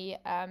in me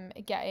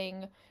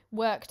getting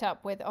worked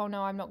up with, oh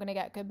no, I'm not going to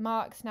get good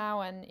marks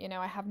now, and you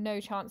know, I have no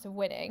chance of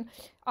winning.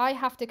 I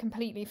have to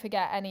completely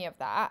forget any of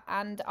that,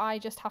 and I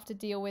just have to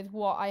deal with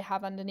what I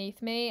have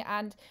underneath me.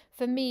 And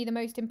for me, the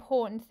most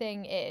important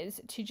thing is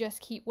to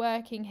just keep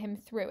working him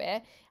through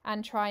it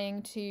and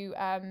trying to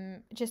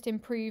just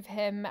improve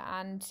him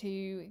and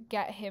to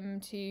get him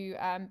to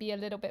be a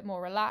little bit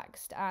more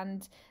relaxed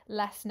and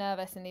less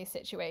nervous in these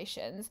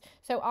situations.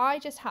 So I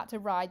just had to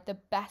ride the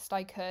best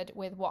I could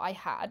with what I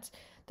had.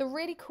 The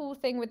really cool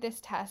thing with this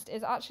test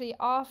is actually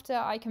after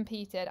I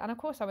competed, and of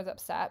course I was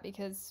upset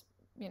because,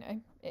 you know,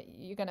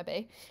 you're going to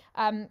be,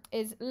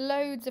 is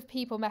loads of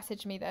people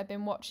messaged me that have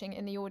been watching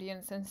in the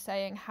audience and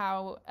saying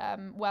how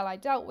well I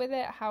dealt with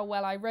it, how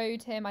well I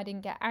rode him. I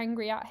didn't get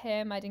angry at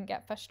him, I didn't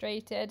get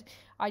frustrated,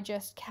 I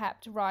just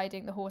kept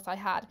riding the horse I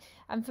had.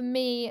 And for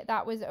me,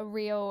 that was a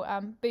real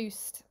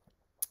boost,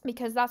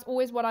 because that's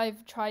always what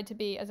I've tried to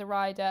be as a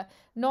rider.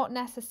 Not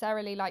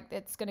necessarily like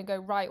it's going to go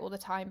right all the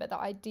time, but that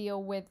I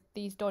deal with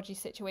these dodgy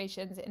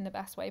situations in the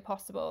best way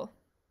possible.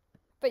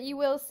 But you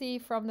will see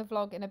from the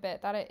vlog in a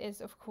bit that it is,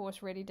 of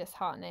course, really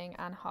disheartening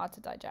and hard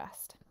to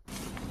digest.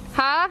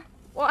 Huh?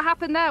 What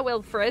happened there,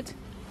 Wilfred?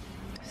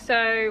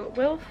 So,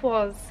 Wilf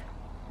was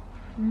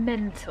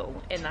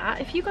mental in that.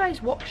 If you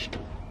guys watched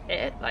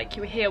it, like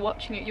you were here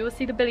watching it, you will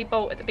see the Billy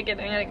Bolt at the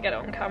beginning. I didn't get it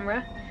on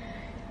camera.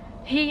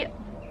 He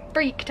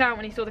freaked out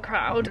when he saw the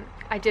crowd.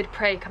 I did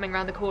pray coming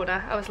around the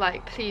corner. I was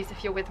like, please,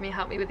 if you're with me,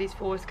 help me with these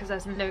fours, because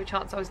there's no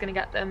chance I was going to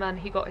get them. And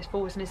he got his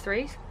fours and his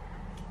threes.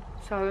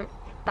 So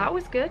that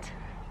was good.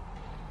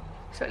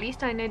 So at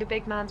least I know the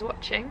big man's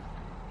watching.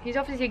 He's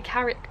obviously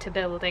character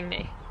building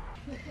me.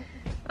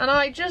 And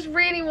I just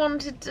really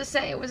wanted to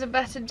say it was a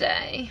better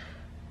day.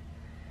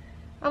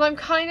 And I'm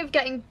kind of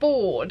getting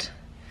bored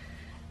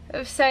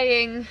of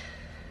saying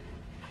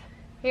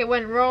it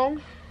went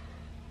wrong.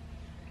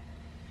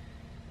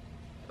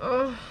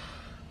 Oh.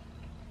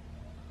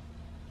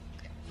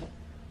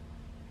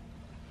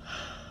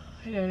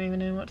 I don't even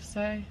know what to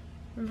say.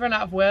 I've run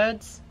out of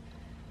words.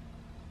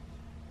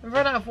 I've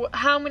run out of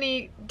how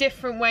many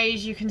different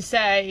ways you can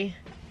say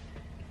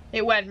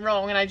it went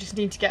wrong, and I just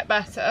need to get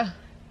better.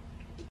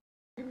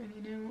 I don't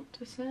really know what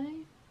to say.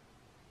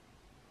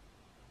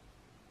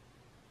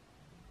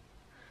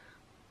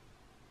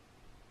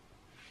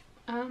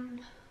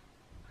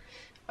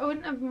 I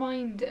wouldn't have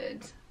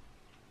minded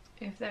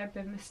if there had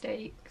been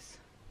mistakes.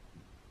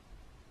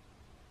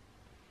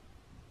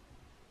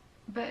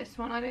 But it's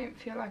one I don't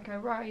feel like I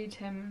ride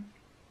him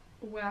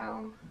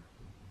well.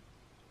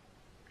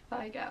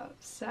 I get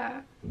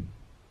upset.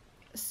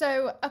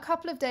 So a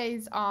couple of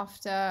days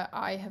after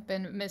I have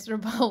been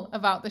miserable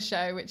about the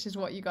show, which is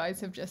what you guys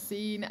have just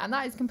seen, and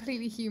that is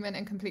completely human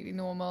and completely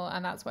normal,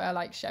 and that's why I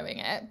like showing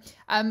it.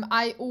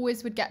 I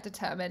always would get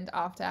determined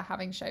after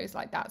having shows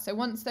like that. So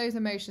once those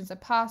emotions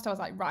have passed, I was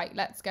like, right,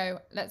 let's go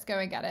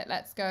and get it.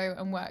 Let's go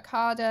and work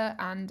harder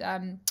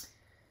and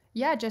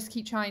yeah, just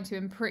keep trying to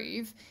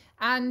improve.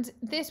 And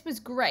this was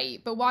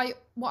great, but what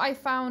I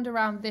found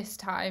around this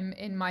time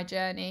in my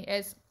journey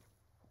is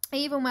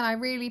even when I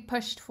really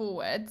pushed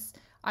forwards,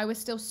 I was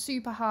still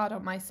super hard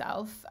on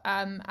myself,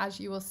 as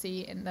you will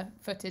see in the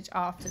footage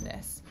after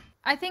this.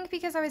 I think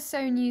because I was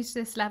so new to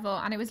this level,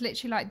 and it was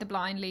literally like the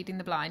blind leading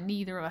the blind,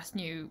 neither of us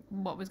knew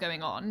what was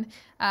going on,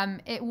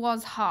 it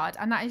was hard,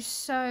 and that is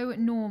so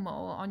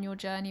normal on your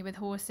journey with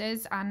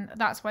horses, and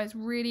that's why it's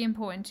really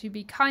important to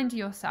be kind to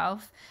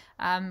yourself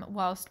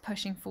whilst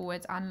pushing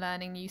forwards and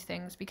learning new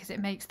things, because it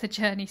makes the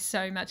journey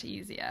so much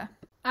easier.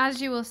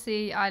 As you will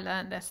see, I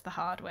learned this the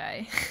hard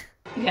way.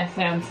 Yes,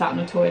 I am sat in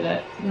a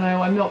toilet.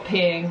 No, I'm not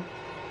peeing.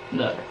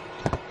 Look.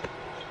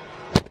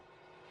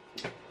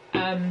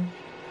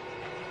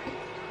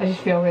 I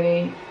just feel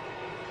really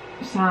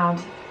sad.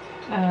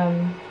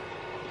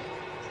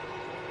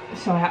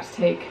 So I had to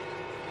take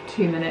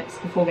 2 minutes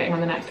before getting on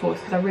the next horse,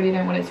 because I really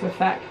don't want it to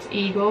affect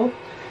Eagle.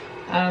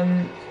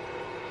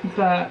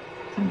 But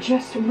I'm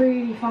just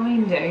really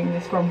finding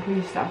this Grand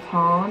Prix stuff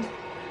hard.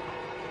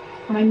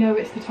 and I know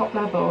it's the top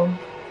level,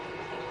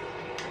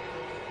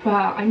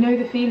 but I know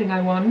the feeling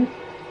I want,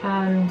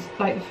 and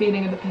like the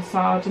feeling of the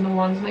Passage and the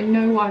ones, and I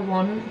know what I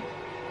want.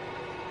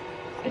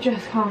 I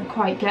just can't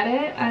quite get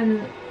it,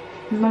 and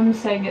Mum's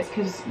saying it's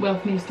because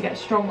Wilf needs to get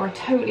stronger. I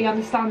totally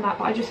understand that,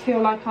 but I just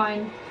feel like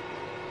I'm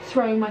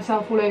throwing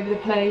myself all over the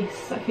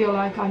place. I feel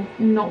like I'm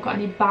not got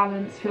any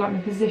balance. I feel like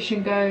my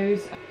position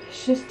goes.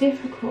 It's just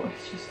difficult.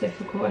 It's just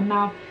difficult, and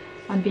now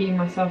I'm beating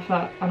myself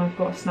up, and I've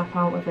got to snap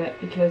out of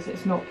it because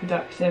it's not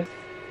productive.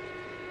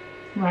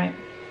 Right,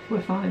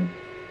 we're fine.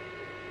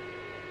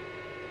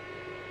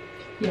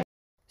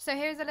 So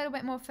here's a little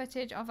bit more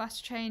footage of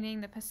us training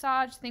the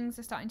Passage. Things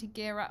are starting to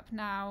gear up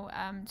now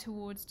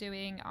towards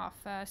doing our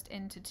first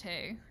into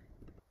 2.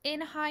 In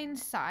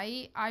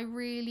hindsight, I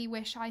really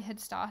wish I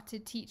had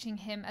started teaching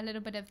him a little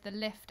bit of the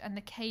lift and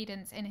the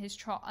cadence in his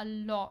trot a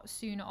lot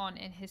sooner on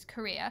in his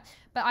career,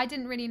 but I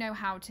didn't really know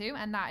how to,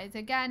 and that is,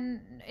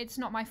 again, it's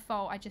not my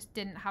fault, I just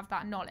didn't have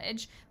that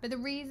knowledge. But the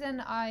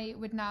reason I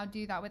would now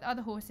do that with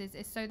other horses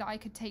is so that I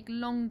could take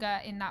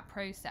longer in that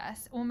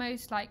process,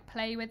 almost like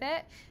play with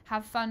it,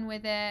 have fun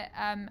with it,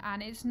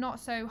 and it's not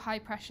so high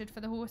pressured for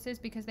the horses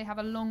because they have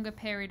a longer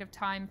period of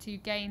time to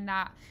gain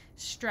that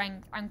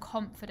strength and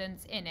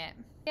confidence in it.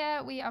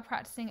 Here we are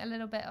practicing a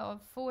little bit of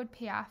forward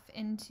piaffe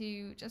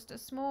into just a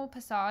small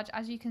Passage.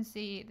 As you can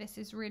see, this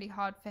is really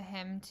hard for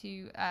him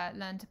to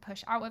learn to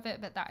push out of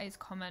it, but that is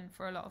common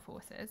for a lot of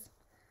horses.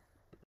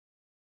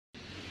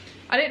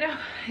 I don't know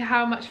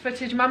how much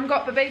footage Mum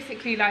got, but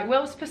basically, like,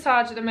 Will's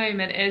Passage at the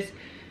moment is,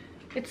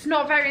 it's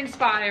not very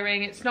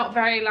inspiring, it's not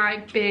very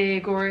like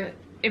big or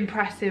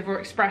impressive or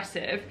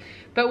expressive,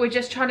 but we're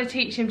just trying to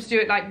teach him to do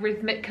it like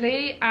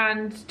rhythmically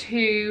and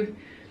to,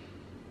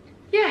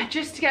 yeah,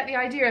 just to get the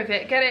idea of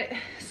it, get it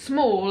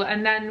small,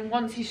 and then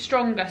once he's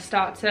stronger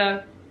start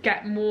to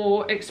get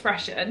more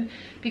expression,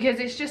 because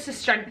it's just a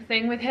strength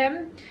thing with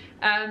him,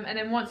 and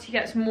then once he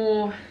gets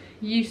more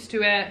used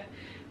to it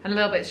and a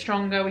little bit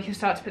stronger, we can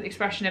start to put the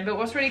expression in. But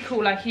what's really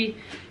cool, like, he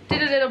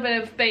did a little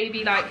bit of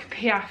baby like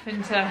piaffe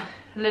into a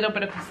little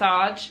bit of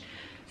Passage,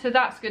 so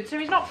that's good. So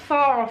he's not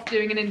far off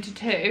doing an into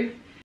 2.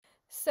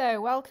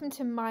 So, welcome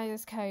to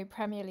Myers Co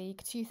Premier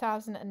League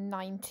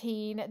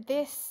 2019.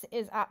 This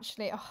is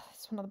actually, oh,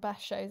 it's one of the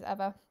best shows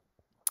ever.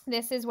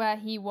 This is where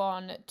he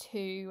won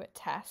 2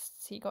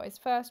 tests. He got his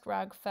first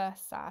rug,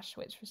 first sash,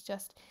 which was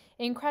just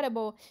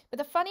incredible. But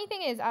the funny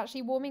thing is,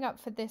 actually warming up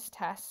for this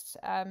test,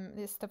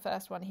 this is the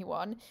first one he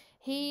won,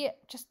 he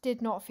just did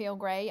not feel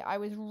great. I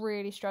was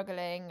really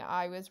struggling.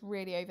 I was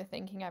really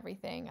overthinking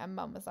everything, and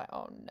Mum was like,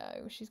 oh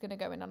no, she's going to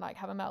go in and like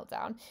have a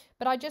meltdown.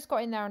 But I just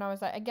got in there and I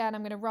was like, again,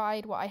 I'm going to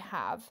ride what I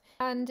have.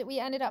 And we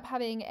ended up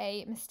having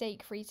a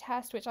mistake-free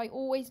test, which I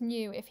always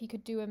knew if he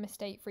could do a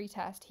mistake-free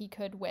test, he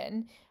could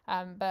win.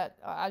 But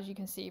as you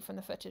can see from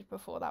the footage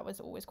before, that was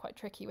always quite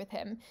tricky with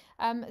him.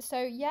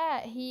 So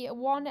yeah, he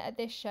won at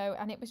this show,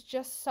 and it was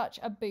just such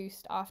a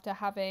boost after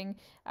having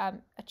a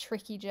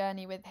tricky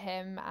journey with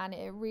him, and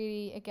it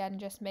really, again,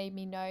 just made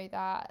me know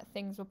that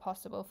things were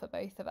possible for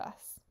both of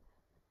us.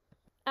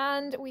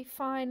 And we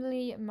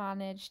finally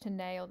managed to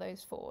nail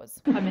those 4s.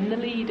 I'm in the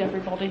lead,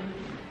 everybody,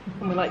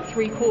 and we're like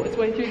 3/4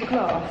 way through the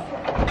class.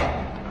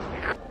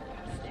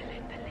 Still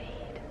in the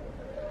lead.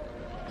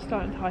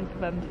 Starting to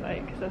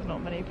hyperventilate because there's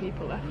not many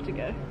people left to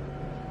go,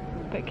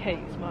 but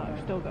Kate's mark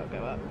still got to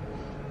go up.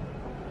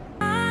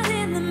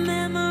 In the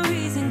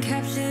memories and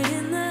captured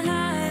in the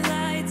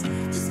highlights,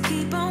 just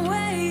keep on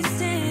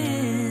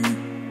wasting.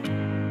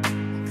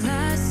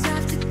 Glass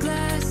after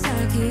glass,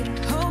 I keep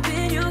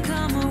hoping you'll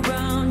come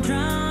around,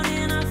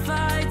 drowning our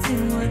fights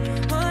in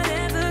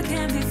whatever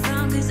can be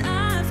found, 'cause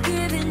I've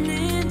given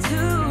in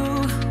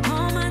to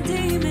all my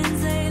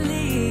demons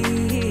lately.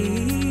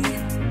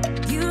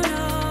 You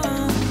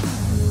know,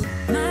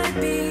 might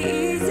be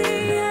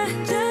easier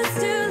just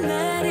to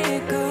let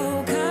it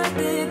go, cut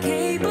the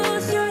cable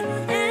short,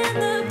 and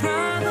the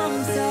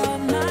problem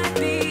solved. Might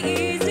be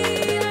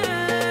easier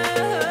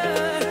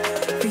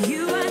for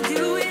you. I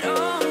do it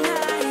all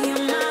night.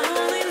 You're my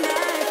only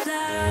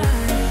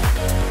lifeline.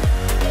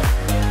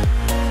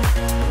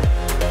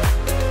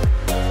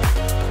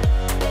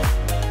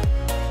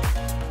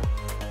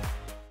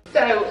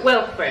 So,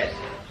 Wilfred,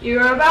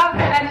 you're about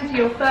to enter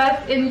your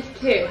first into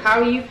 2. How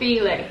are you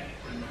feeling?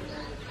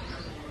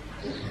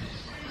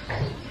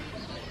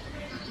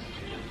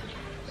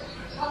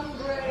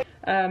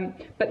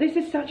 But this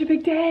is such a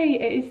big day.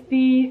 It is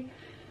the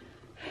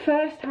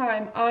first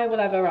time I will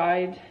ever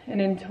ride an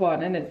into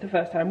 1, and it's the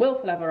first time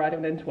Wilf will ever ride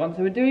an into 1.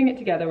 So we're doing it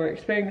together, we're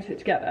experiencing it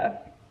together.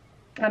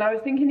 And I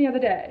was thinking the other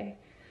day,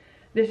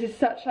 this is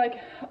such like,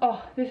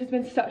 oh, this has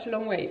been such a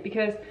long wait,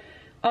 because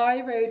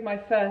I rode my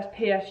first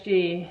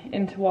PSG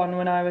into 1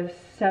 when I was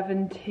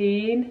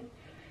 17.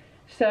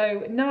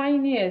 So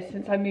 9 years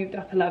since I moved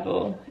up a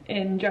level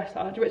in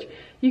dressage, which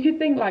you could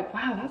think like,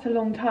 wow, that's a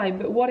long time.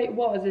 But what it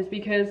was is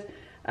because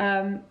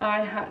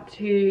I had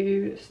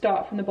to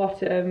start from the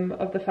bottom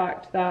of the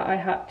fact that I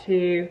had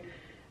to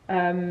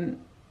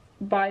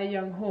buy a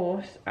young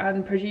horse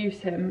and produce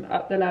him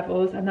up the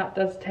levels, and that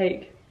does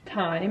take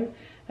time.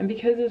 And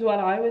because as well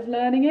I was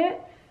learning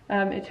it,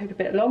 it took a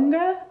bit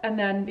longer, and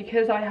then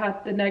because I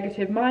had the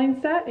negative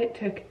mindset, it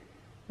took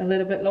a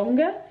little bit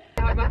longer.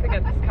 I'm up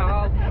against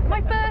Carl.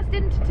 My first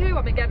into 2,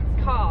 I'm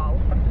against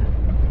Carl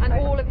and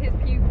all of his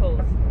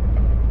pupils.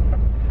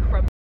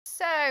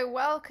 So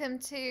welcome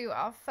to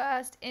our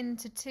first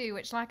into 2,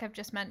 which, like I've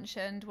just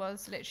mentioned,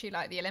 was literally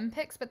like the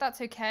Olympics, but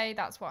that's okay.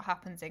 That's what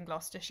happens in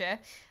Gloucestershire,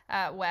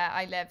 where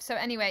I live. So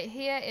anyway,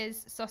 here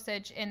is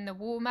Sausage in the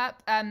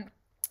warm-up.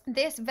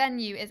 This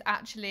venue is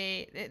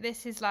actually,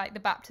 this is like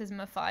the baptism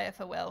of fire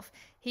for Wilf.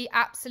 He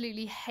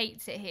absolutely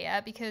hates it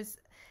here because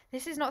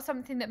this is not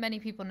something that many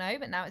people know,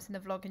 but now it's in the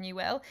vlog and you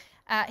will.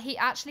 He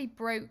actually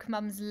broke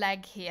Mum's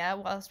leg here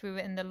whilst we were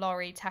in the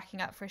lorry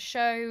tacking up for a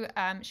show.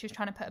 She was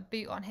trying to put a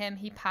boot on him.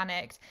 He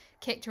panicked,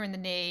 kicked her in the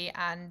knee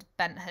and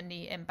bent her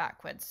knee in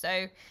backwards.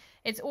 So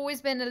it's always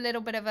been a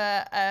little bit of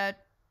a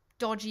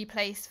dodgy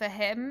place for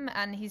him,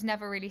 and he's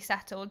never really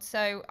settled.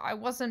 So I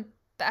wasn't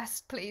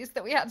best pleased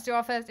that we had to do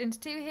our first into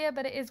 2 here,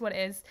 but it is what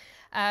it is.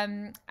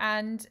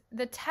 And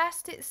the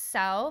test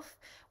itself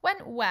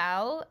went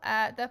well.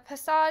 The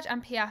Passage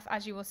and Piaffe,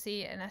 as you will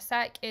see in a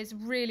sec, is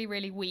really,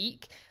 really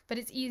weak, but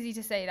it's easy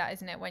to say that,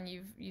 isn't it? When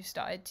you've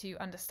started to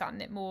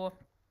understand it more,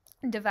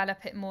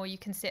 develop it more, you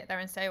can sit there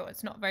and say, oh,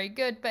 it's not very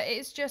good, but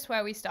it's just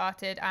where we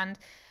started. And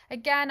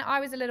again, I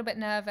was a little bit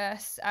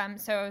nervous,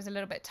 so I was a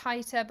little bit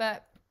tighter,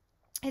 but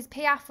his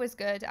Piaffe was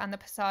good and the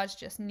Passage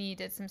just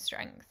needed some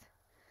strength.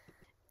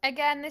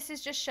 Again, this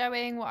is just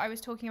showing what I was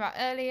talking about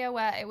earlier,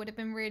 where it would have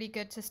been really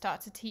good to start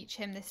to teach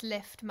him this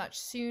lift much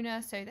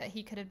sooner so that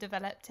he could have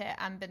developed it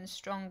and been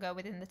stronger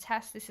within the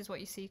test. This is what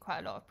you see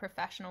quite a lot of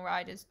professional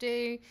riders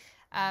do,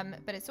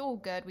 but it's all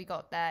good. We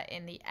got there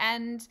in the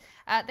end.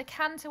 The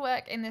canter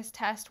work in this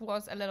test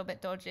was a little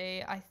bit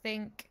dodgy. I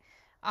think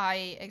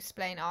I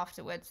explained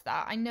afterwards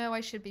that I know I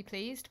should be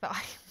pleased, but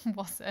I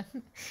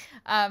wasn't.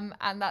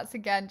 And that's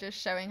again just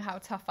showing how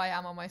tough I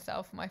am on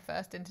myself for my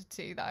first into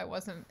 2, that I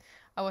wasn't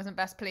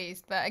best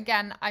pleased. But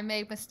again, I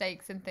made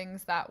mistakes in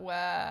things that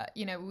were,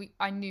 you know,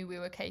 I knew we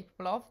were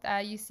capable of.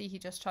 There you see he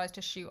just tries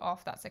to shoot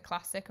off. That's a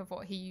classic of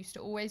what he used to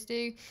always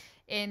do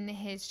in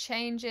his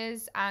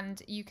changes,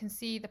 and you can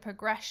see the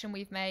progression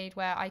we've made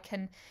where I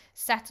can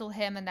settle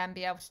him and then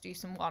be able to do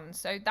some ones.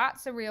 So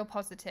that's a real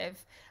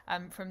positive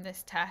from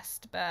this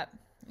test. But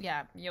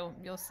yeah,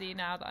 you'll see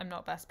now that I'm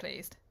not best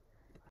pleased.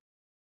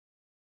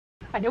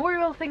 I know what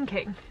you're all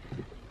thinking.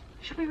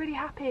 Should be really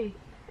happy.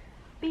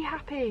 Be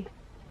happy.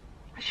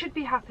 I should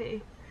be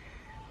happy.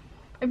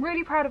 I'm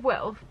really proud of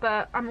Wilf,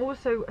 but I'm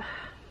also,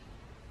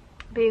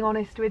 being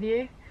honest with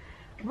you,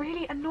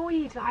 really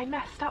annoyed that I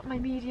messed up my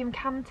medium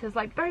canters,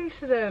 like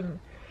both of them.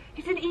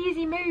 It's an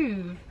easy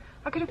move.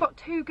 I could have got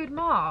 2 good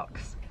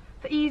marks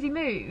for easy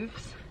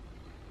moves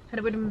and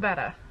it would have been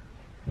better.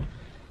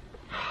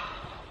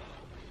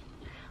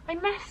 I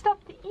messed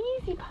up the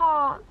easy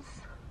parts.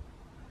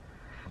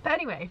 But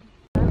anyway.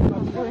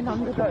 I'm going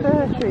under the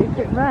fir tree if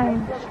it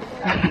rains.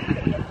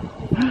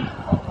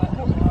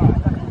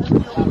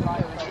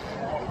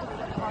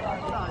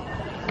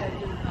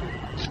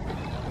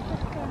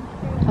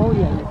 Oh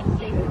yeah.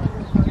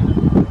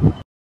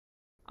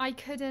 I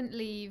couldn't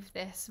leave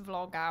this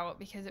vlog out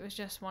because it was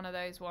just one of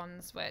those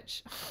ones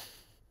which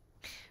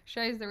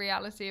shows the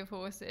reality of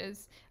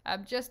horses.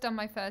 Just done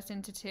my first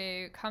into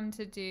 2, come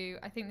to do,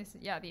 I think this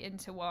is, yeah, the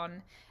into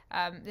 1.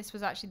 This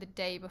was actually the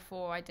day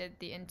before I did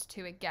the into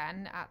 2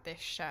 again at this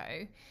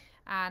show,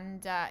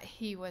 and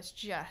he was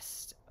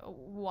just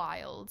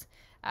wild.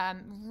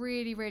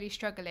 Really, really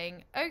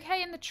struggling.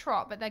 Okay in the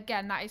trot, but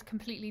again, that is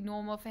completely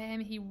normal for him.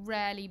 He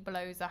rarely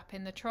blows up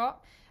in the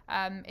trot.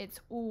 It's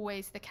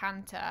always the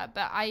canter,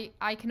 but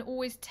I can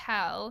always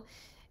tell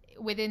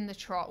within the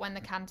trot when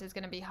the canter is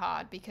going to be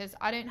hard, because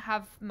I don't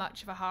have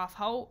much of a half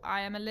halt.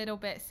 I am a little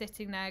bit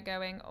sitting there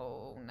going,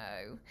 oh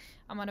no,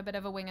 I'm on a bit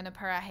of a wing and a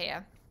prayer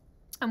here.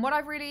 And what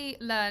I've really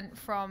learned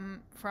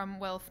from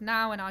Wilf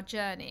now in our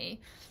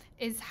journey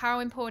is how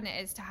important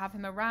it is to have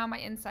him around my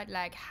inside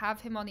leg, have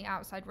him on the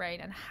outside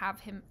rein, and have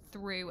him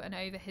through and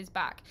over his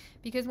back.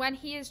 Because when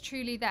he is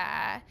truly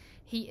there,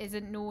 he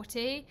isn't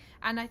naughty.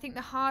 And I think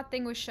the hard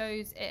thing with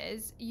shows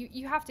is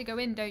you have to go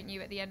in, don't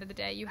you, at the end of the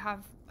day? You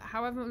have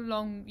however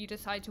long you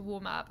decide to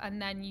warm up, and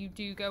then you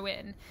do go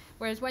in.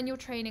 Whereas when you're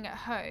training at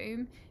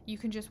home, you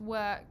can just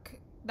work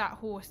that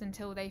horse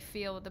until they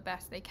feel the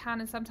best they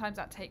can, and sometimes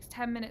that takes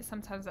 10 minutes,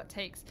 sometimes that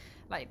takes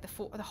like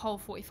the whole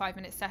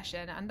 45-minute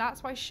session. And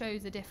that's why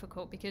shows are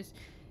difficult, because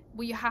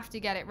well, you have to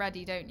get it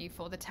ready, don't you,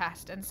 for the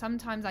test. And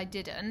sometimes I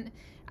didn't,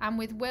 and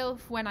with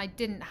Wilf, when I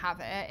didn't have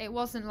it, it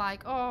wasn't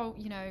like, oh,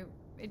 you know,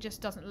 it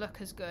just doesn't look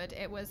as good.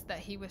 It was that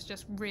he was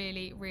just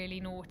really, really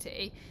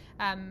naughty.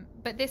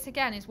 But this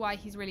again is why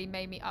he's really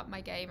made me up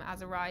my game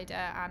as a rider,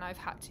 and I've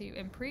had to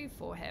improve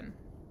for him.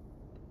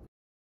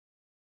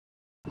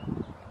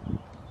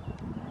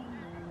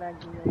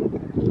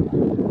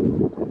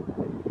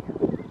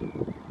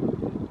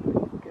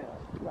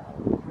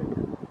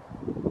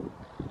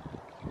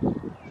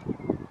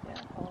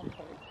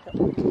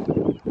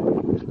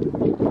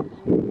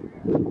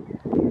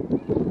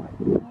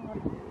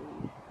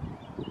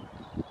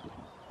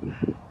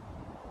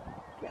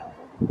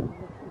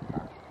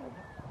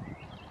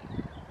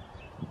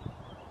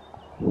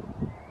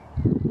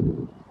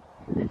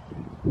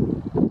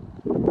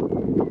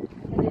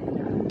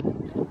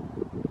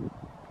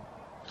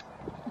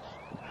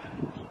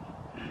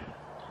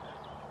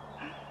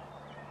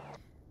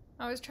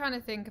 I was trying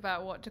to think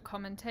about what to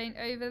commentate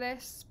over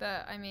this,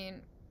 but I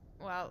mean,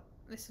 well,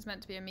 this is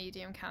meant to be a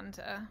medium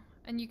canter,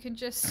 and you can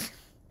just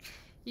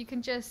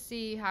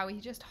see how he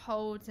just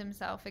holds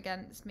himself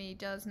against me,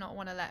 does not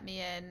want to let me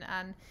in,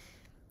 and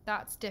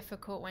that's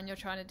difficult when you're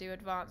trying to do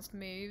advanced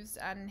moves.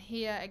 And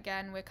here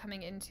again we're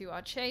coming into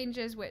our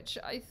changes, which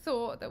I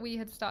thought that we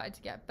had started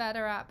to get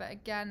better at, but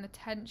again the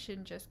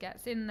tension just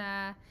gets in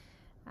there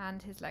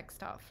and his legs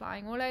start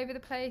flying all over the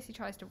place. He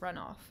tries to run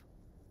off.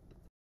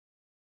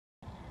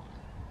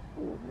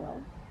 Oh,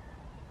 well.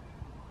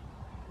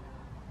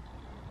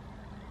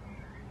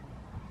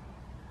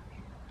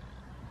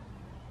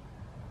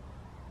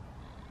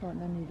 Right,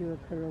 then you do a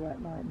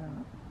pirouette like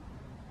that.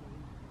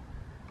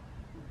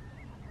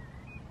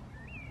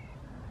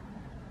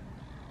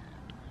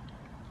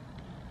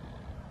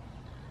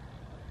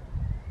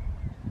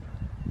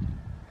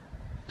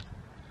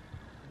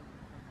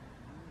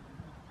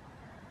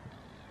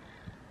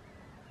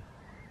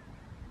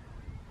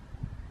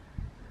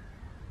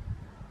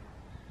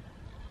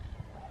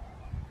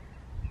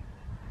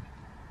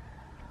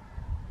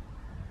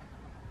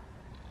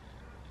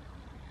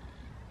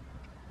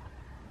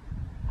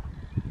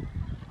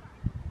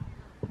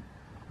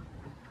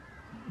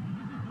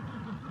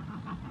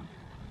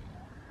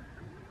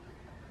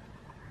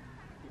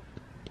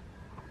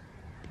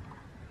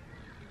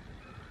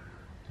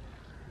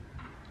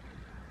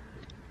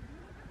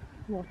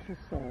 What a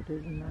sod,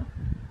 isn't it?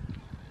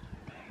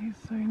 He's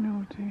so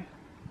naughty.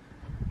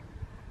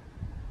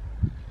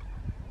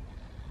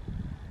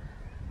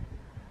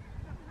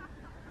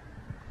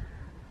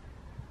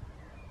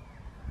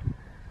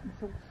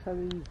 It's all so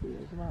easy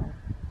as well.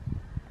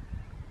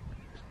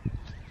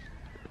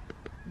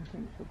 I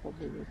think she'll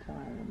probably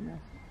retire in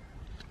this,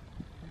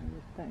 I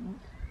would think.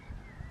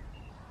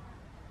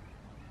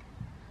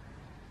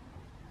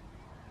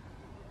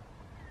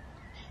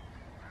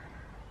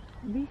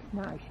 At least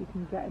now she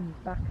can get him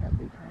back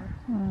every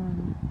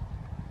time.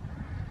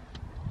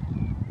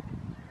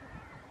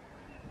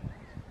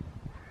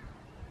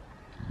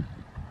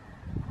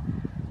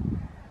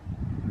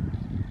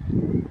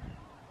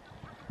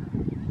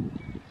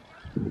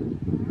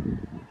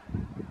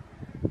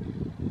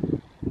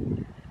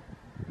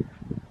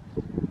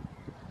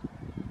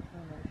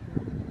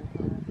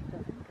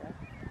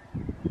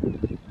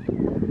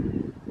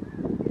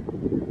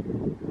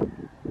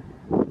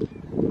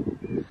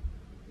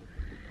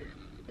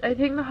 I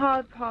think the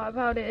hard part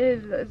about it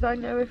is I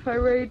know if I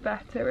rode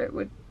better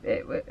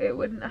it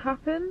wouldn't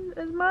happen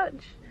as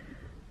much.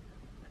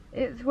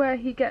 It's where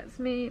he gets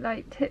me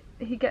like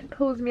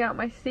pulls me out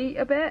my seat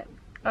a bit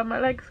and my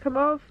legs come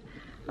off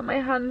and my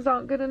hands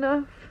aren't good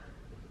enough.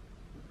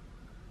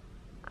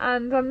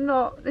 And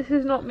this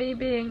is not me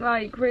being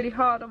like really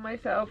hard on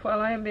myself.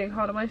 Well, I am being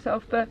hard on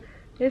myself, but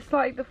it's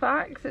like the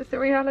facts, it's the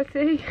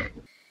reality.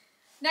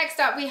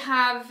 Next up we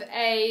have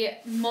a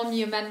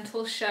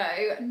monumental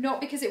show, not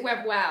because it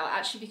went well,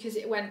 actually because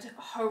it went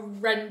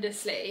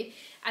horrendously.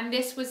 And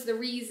this was the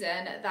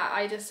reason that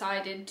I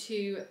decided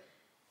to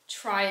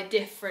try a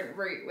different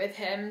route with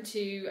him,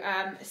 to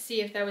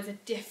see if there was a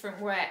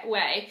different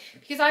way.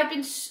 Because I've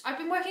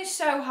been working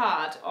so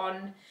hard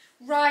on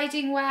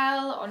riding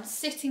well, on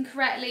sitting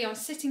correctly, on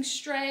sitting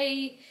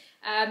straight,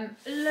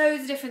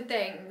 loads of different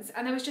things,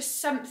 and there was just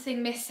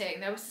something missing.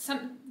 There was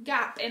some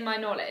gap in my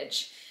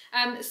knowledge.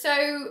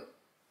 So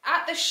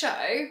at the show,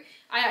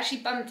 I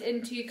actually bumped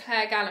into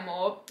Claire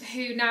Gallimore,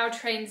 who now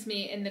trains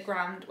me in the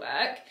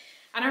groundwork.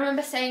 And I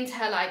remember saying to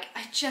her, like,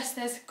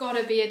 there's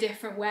gotta be a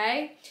different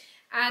way.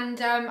 And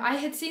I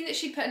had seen that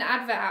she'd put an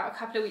advert out a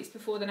couple of weeks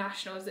before the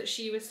Nationals that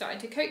she was starting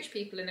to coach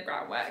people in the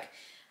groundwork.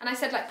 And I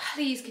said, like,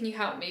 please, can you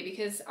help me?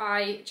 Because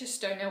I just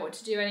don't know what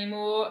to do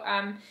anymore.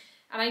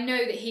 And I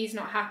know that he's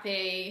not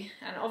happy,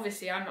 and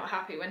obviously I'm not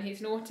happy when he's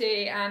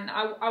naughty, and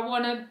I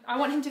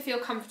want him to feel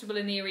comfortable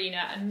in the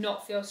arena and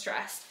not feel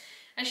stressed.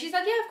 And she's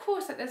like, yeah, of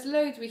course, like, there's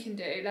loads we can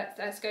do,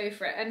 let's go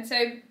for it. And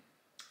so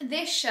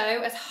this show,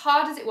 as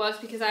hard as it was,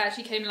 because I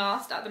actually came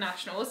last at the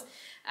Nationals,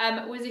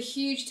 was a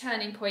huge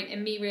turning point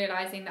in me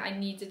realising that I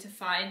needed to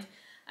find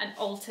an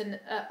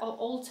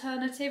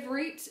alternative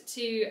route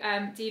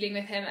to dealing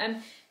with him.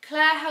 And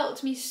Claire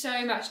helped me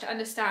so much to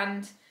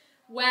understand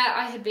where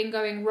I had been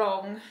going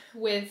wrong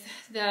with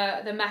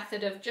the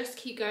method of just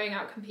keep going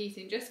out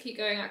competing, just keep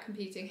going out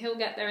competing, he'll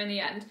get there in the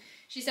end.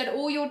 She said,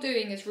 all you're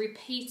doing is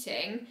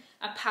repeating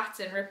a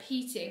pattern,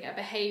 repeating a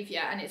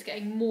behaviour, and it's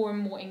getting more and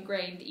more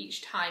ingrained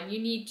each time. You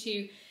need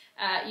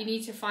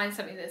to find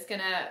something that's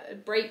gonna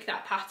break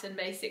that pattern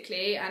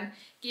basically and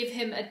give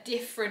him a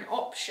different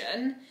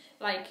option.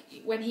 Like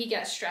when he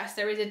gets stressed,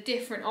 there is a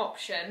different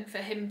option for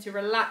him to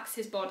relax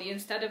his body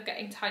instead of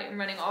getting tight and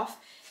running off.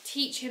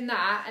 Teach him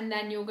that, and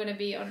then you're going to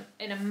be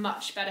in a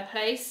much better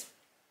place.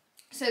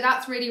 So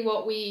that's really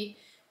what we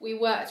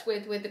worked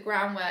with the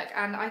groundwork,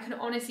 and I can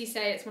honestly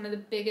say it's one of the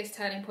biggest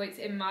turning points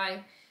in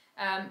my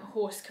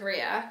horse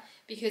career,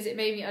 because it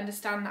made me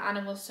understand the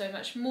animals so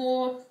much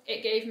more.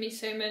 It gave me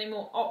so many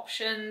more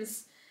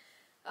options.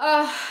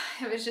 Oh,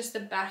 it was just the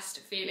best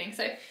feeling.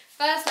 So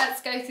first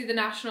let's go through the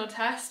national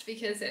test,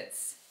 because it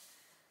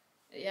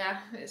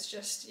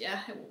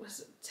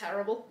was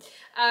terrible.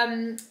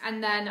 And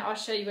then I'll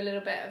show you a little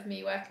bit of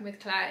me working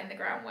with Claire in the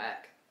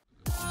groundwork.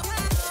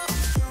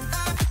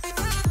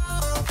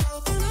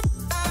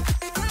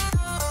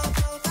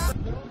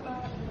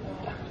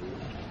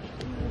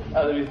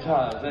 Olivia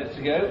Towers, next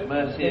to go.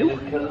 Mercy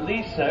and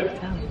Caliso.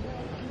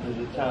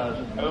 Olivia Towers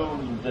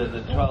owned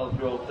the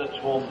 12-year-old Dutch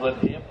warm blood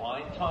here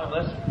by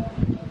Timeless.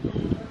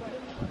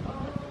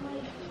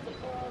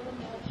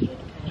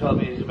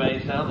 12 years of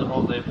age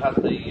now. They've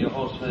had the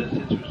horse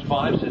since it was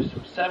 5, so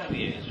some 7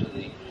 years for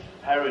the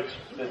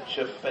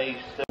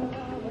Herefordshire-based.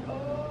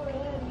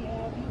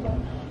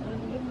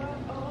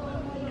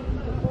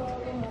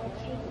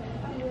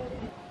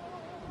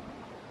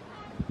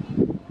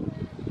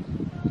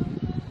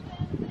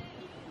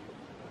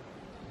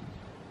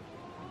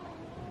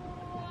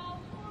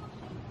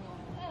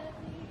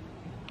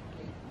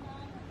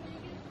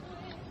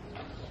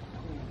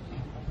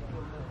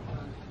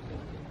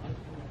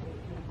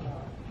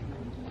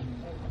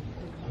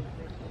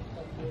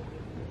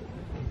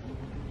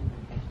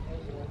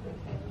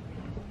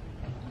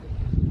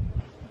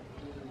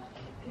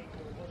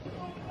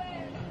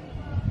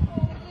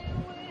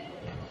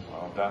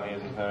 Danny,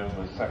 as is known,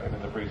 was second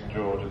in the Prix St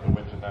George at the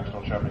Winter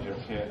National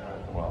Championships here,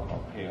 well,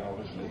 not here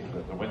obviously,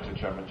 but the Winter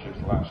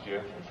Championships last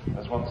year.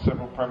 Has won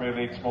several Premier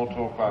League small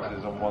tour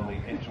classes and won the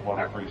Inter-One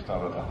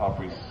freestyle at the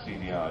Harbury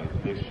CDI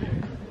this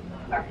year.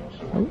 He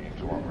also won the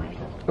Inter-One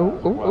regional.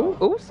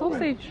 Oh,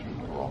 sausage.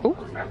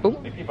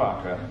 Nicky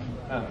Barker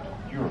and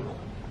Durable.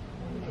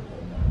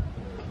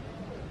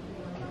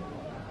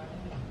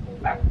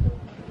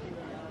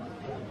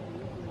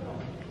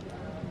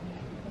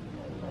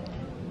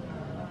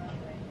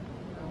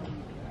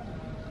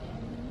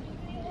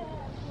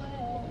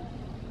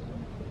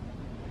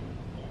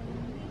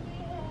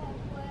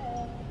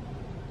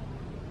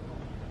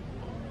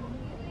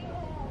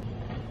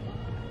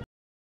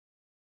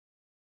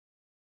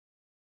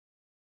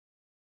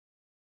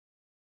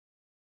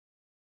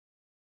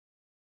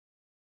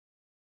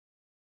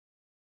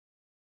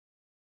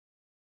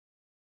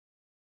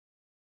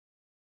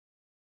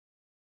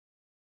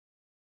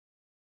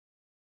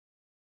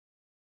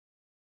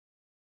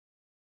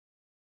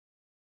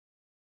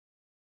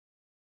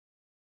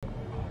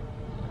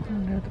 Oh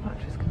no, the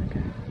battery's gonna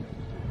go.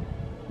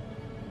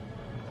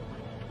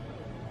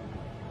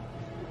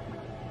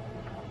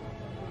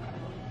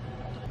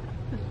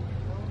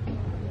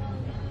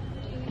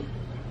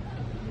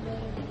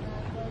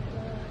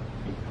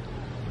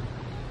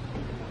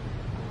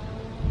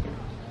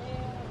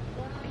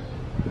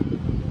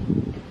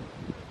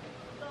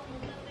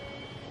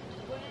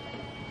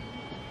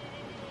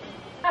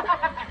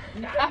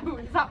 Oh,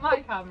 is that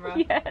my camera?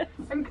 Yes.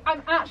 I'm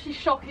actually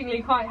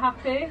shockingly quite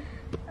happy.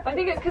 I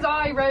think it's because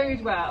I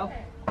rode well.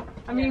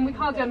 I mean, we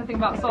can't do anything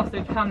about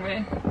sausage, can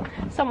we?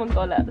 Someone's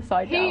got to let the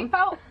side down. He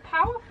felt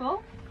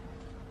powerful.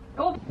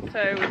 Oh.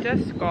 So we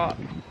just got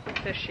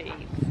the sheets.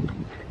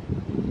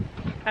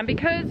 And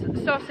because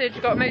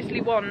Sausage got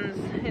mostly ones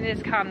in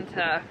his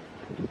canter,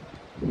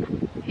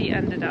 he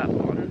ended up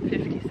on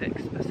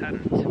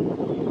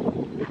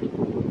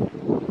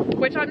 56%.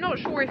 Which I'm not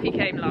sure if he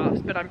came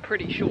last, but I'm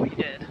pretty sure he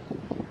did.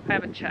 I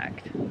haven't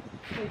checked.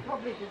 He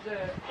probably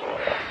deserved.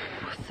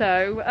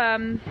 So,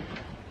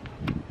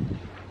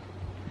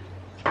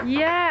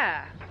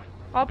 yeah.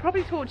 I'll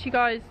probably talk to you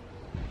guys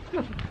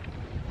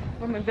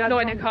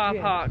not in a car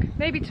park.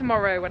 Maybe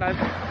tomorrow when I've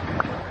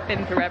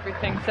been through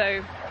everything,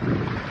 so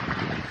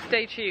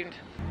stay tuned.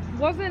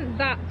 Wasn't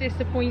that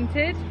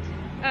disappointed.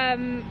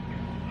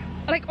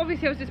 Like,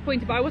 obviously I was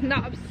disappointed, but I wasn't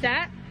that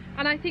upset.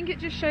 And I think it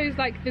just shows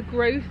like the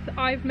growth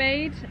I've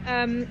made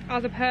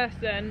as a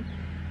person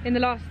in the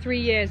last 3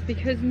 years,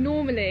 because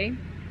normally,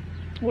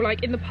 or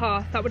like in the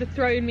past, that would have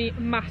thrown me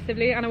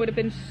massively and I would have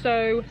been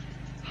so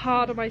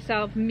hard on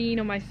myself, mean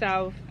on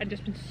myself, and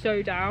just been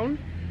so down.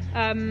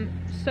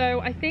 So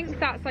I think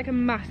that's like a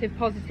massive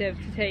positive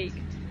to take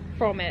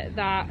from it,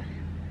 that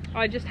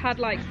I just had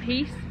like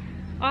peace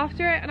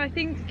after it. And I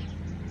think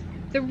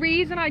the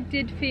reason I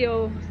did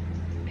feel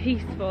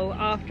peaceful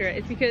after it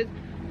is because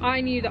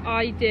I knew that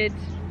I did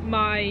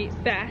my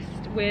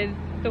best with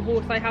the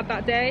horse I had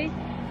that day.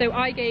 So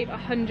I gave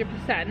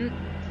 100%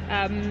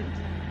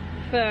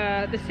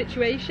 for the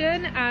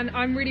situation, and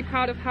I'm really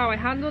proud of how I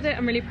handled it.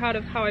 I'm really proud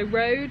of how I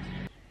rode.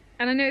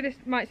 And I know this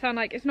might sound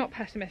like it's not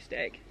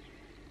pessimistic,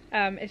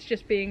 it's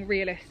just being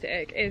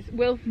realistic, is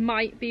Wilf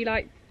might be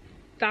like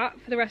that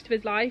for the rest of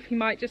his life. He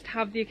might just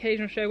have the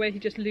occasional show where he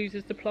just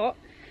loses the plot,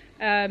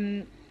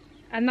 and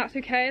that's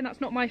okay, and that's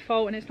not my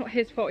fault, and it's not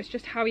his fault, it's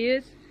just how he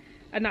is,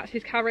 and that's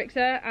his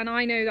character. And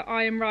I know that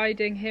I am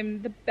riding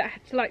him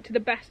to the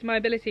best of my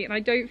ability, and I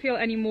don't feel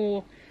any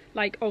more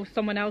like, oh,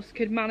 someone else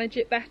could manage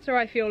it better.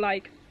 I feel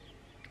like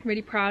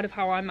really proud of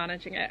how I'm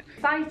managing it.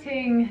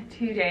 Exciting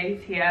 2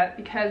 days here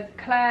because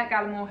Claire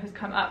Gallimore has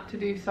come up to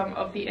do some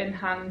of the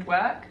in-hand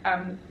work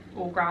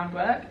or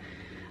groundwork,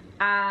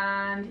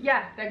 and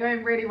yeah, they're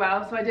going really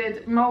well. So I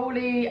did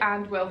Molly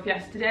and Wilf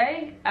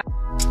yesterday.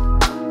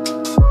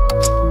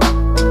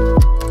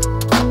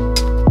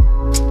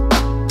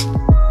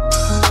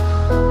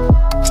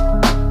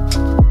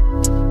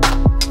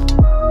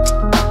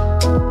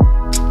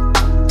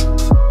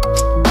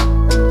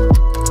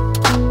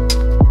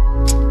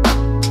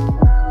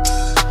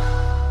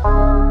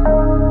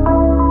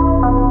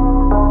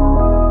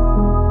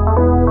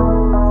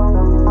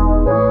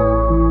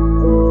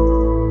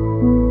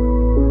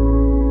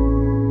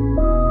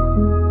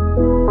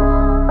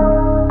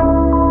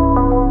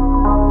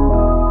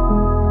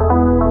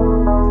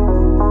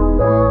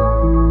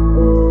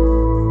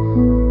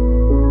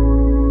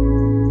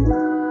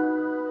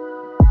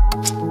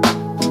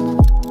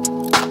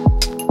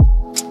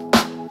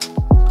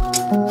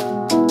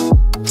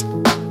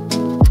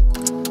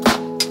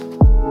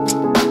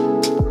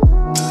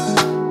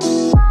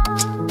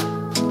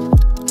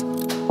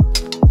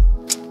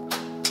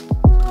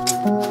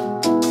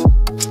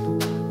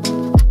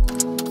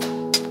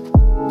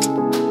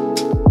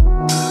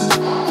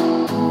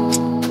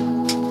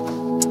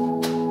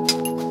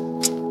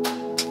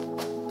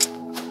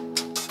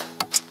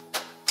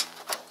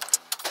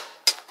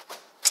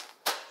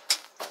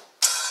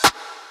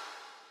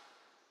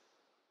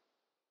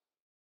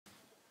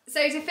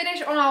 So to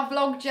finish on our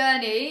vlog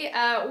journey,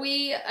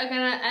 we are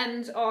going to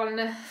end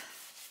on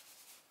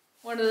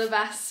one of the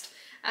best.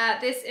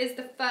 This is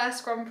the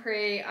first Grand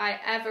Prix I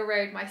ever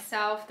rode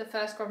myself, the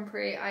first Grand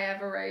Prix I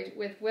ever rode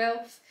with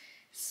Wilf.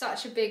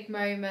 Such a big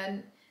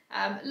moment.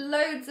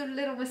 Loads of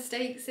little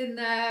mistakes in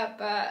there,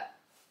 but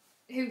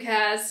who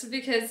cares,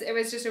 because it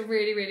was just a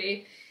really,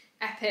 really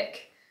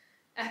epic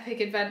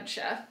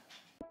adventure.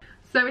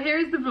 So here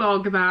is the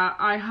vlog that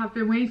I have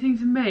been waiting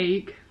to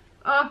make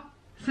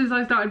since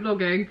I started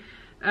vlogging.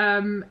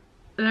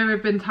 There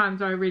have been times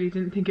where I really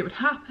didn't think it would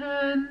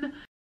happen.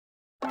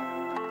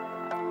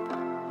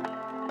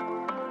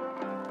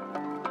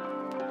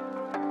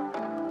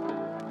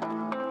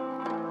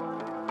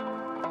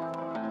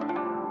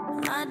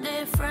 My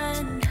dear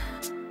friend,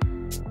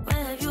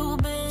 where have you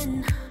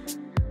been?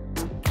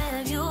 Where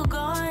have you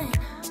gone?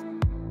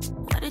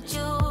 What did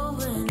you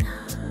win?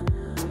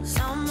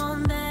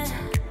 Someone there,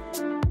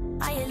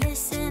 are you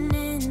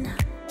listening?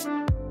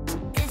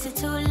 Is it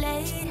too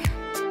late?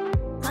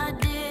 My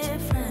dear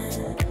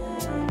friend,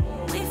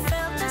 we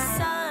felt the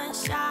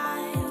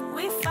sunshine,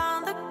 we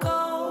found the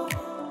gold.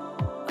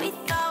 We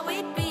thought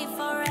we'd be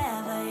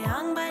forever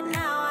young, but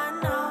now I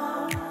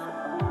know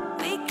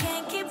we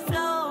can't keep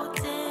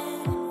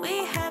floating,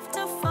 we have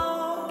to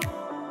fall.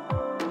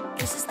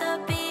 This is the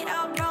beat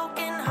of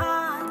broken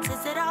hearts,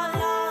 is it all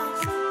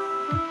lost?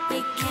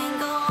 We can't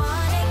go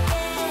on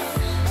again,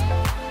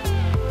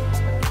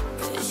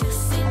 'cause you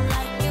seem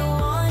like you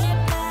want it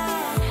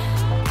bad.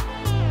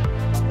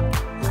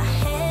 My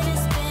head is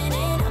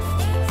spinning off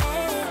the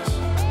edge,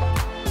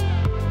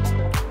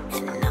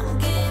 and I'm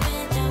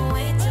giving in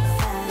way too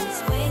fast,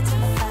 way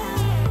too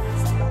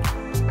fast.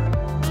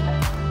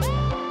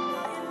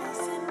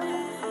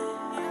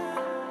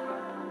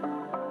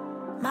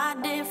 My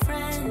dear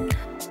friend,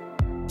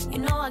 you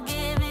know I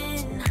give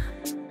in.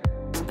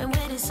 Been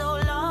waiting so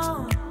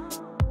long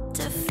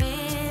to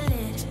feel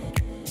it.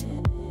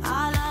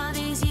 All of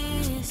these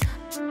years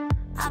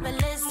I've been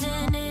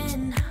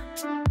listening.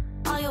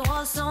 Are you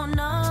all so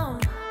numb?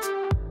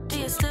 Do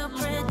you still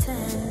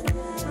pretend?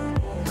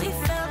 We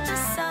felt the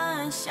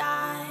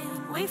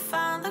sunshine, we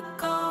found the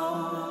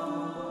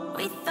gold.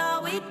 We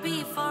thought we'd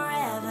be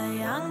forever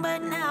young,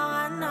 but now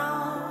I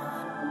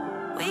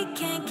know we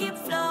can't keep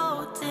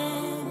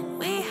floating,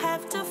 we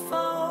have to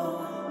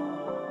fall.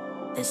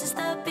 This is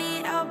the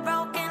beat of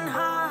broken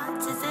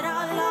hearts, is it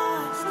all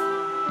lost?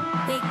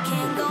 We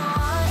can't go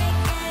on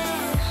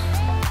again,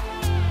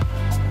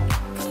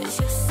 'cause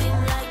you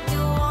seem like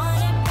you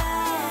want it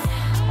bad.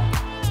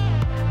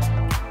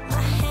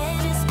 My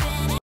head is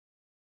spinning,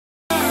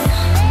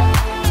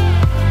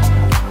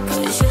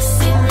 'cause you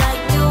seem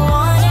like you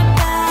want it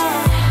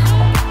bad.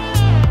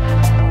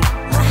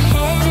 My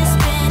head is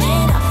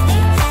spinning off the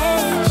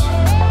edge,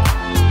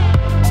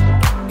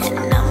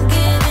 and I'm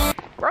giving.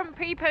 Grand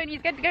Prix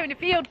ponies get to go in the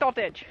field,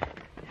 Dressage.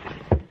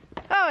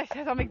 Oh, it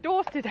says I'm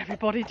exhausted,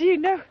 everybody. Do you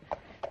know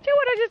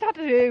what I just had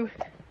to do?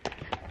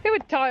 It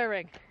was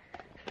tiring.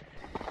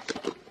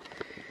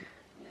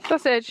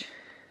 Dressage.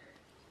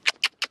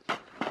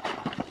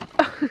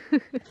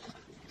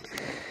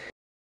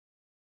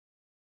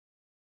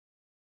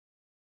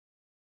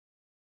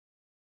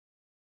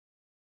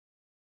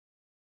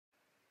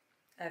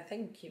 I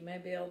think you may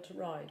be able to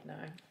ride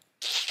now.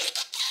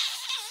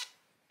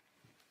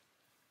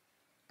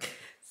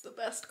 It's the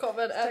best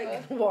comment ever. It's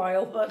taken a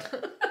while, but...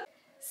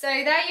 So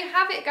there you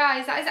have it,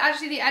 guys. That is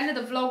actually the end of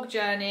the vlog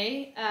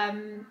journey.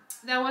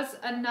 There was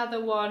another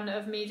one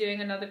of me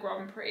doing another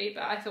Grand Prix,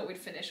 but I thought we'd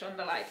finish on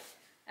the like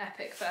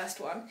epic first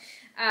one.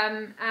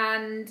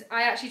 And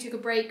I actually took a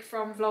break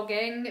from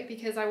vlogging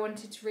because I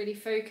wanted to really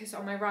focus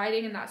on my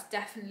riding, and that's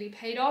definitely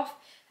paid off.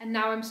 And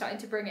now I'm starting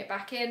to bring it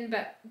back in,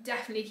 but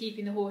definitely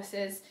keeping the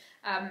horses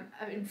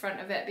in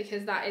front of it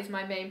because that is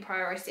my main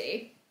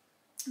priority.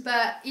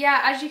 But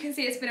yeah, as you can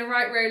see, it's been a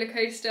right roller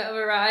coaster of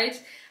a ride.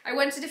 I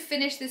wanted to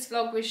finish this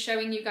vlog with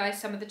showing you guys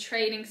some of the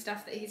training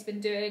stuff that he's been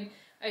doing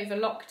over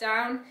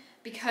lockdown,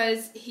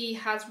 because he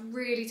has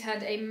really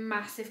turned a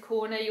massive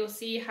corner. You'll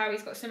see how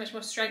he's got so much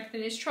more strength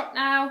in his trot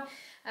now.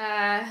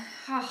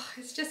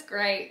 It's just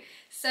great.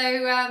 So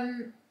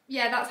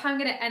yeah, that's how I'm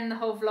going to end the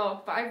whole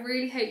vlog, but I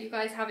really hope you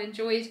guys have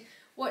enjoyed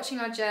watching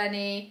our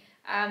journey.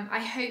 I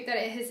hope that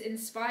it has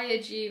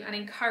inspired you and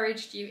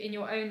encouraged you in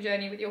your own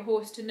journey with your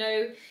horse to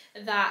know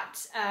that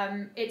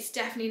it's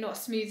definitely not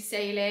smooth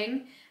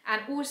sailing.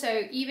 And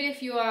also, even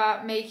if you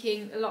are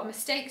making a lot of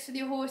mistakes with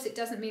your horse, it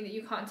doesn't mean that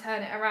you can't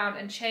turn it around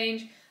and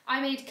change. I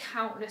made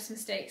countless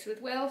mistakes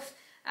with Wilf,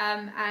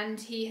 and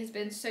he has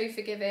been so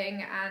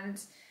forgiving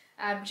and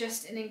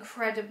just an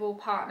incredible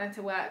partner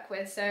to work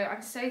with. So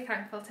I'm so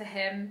thankful to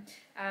him.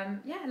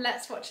 Yeah,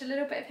 let's watch a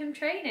little bit of him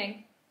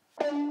training.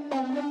 For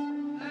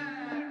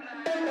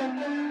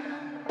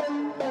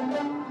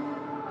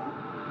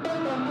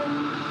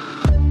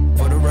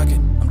the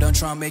record, I'm done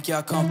trying to make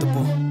y'all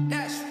comfortable.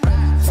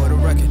 For the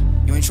record,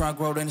 you ain't trying to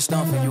grow, then it's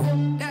done for you.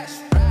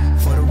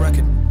 For the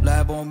record,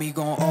 lab on me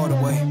going all the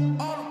way.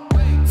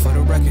 For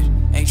the record,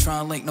 ain't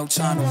trying to link, no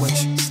time to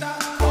waste. For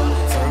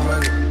the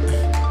record,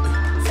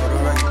 for the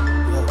record,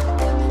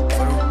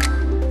 for the record,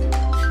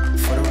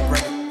 for the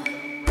record,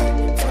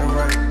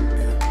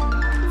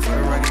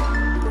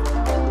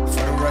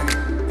 for the record.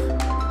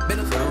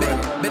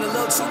 Been a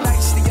little too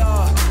nice for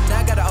y'all. Now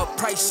I gotta up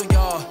price on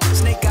y'all.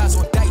 Snake eyes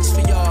on dice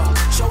for y'all.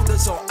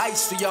 Shoulders on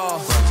ice for y'all.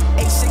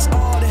 A6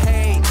 all the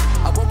hate.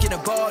 I won't get a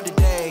ball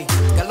today.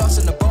 Got lost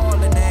in the ball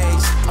and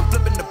A's. I'm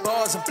flipping the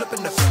bars, I'm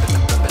flipping the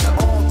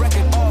on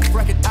record, off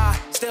record. I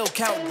still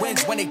count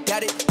wins when they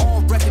got it.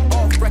 On record,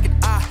 off record.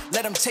 I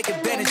let them take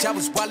advantage. I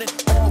was wildin'.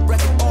 On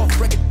record, off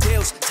record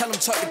deals. Tell them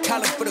talk to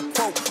Colin for the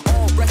quote.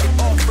 On record,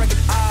 off record.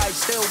 I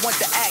still want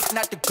the act,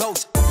 not the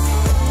ghost.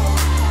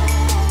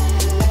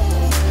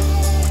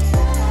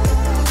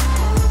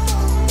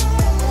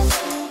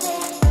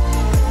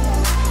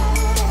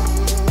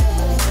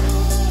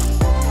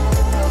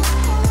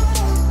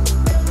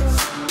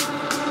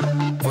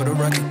 For the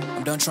record,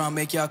 I'm done trying to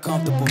make y'all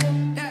comfortable.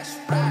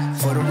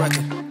 For the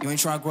record, you ain't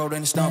trying to grow,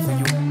 then it's done for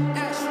you.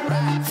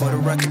 For the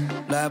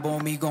record, lab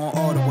on me going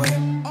all the way.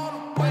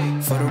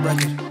 For the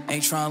record,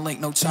 ain't trying to link,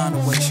 no time to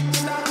waste.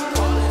 For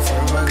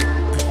the record,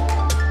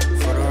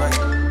 for the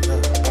record.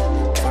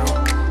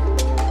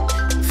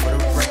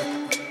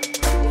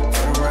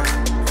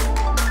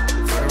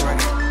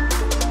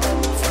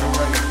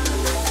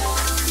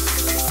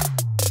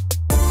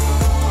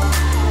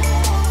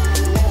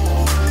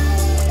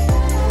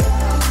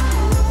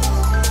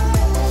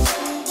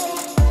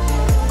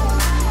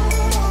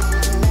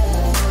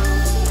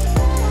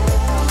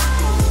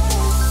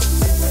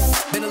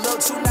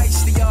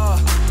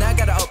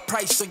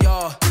 So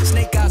y'all,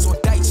 snake eyes on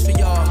dice for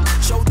y'all,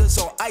 shoulders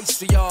on ice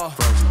for y'all.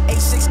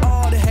 A6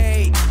 all the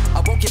hate.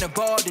 I won't get a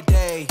ball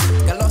today.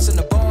 Got lost in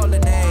the ball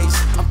and A's.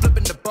 I'm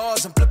flipping the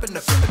bars, I'm flipping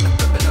the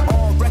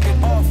on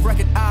record, off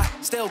record. I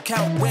still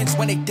count wins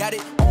when they got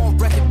it. On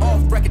record,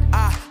 off record.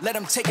 I let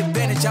them take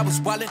advantage. I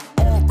was wildin'.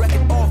 On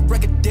record, off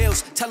record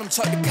deals. Tell them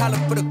talk to Colin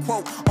for the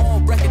quote.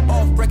 On record,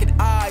 off record.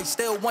 I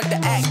still want the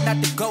act,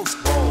 not the ghost.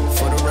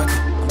 For the record,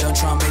 I'm done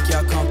trying to make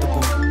y'all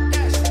comfortable.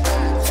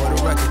 For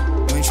the record,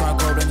 you ain't trying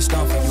to grow, then it's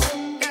done for you.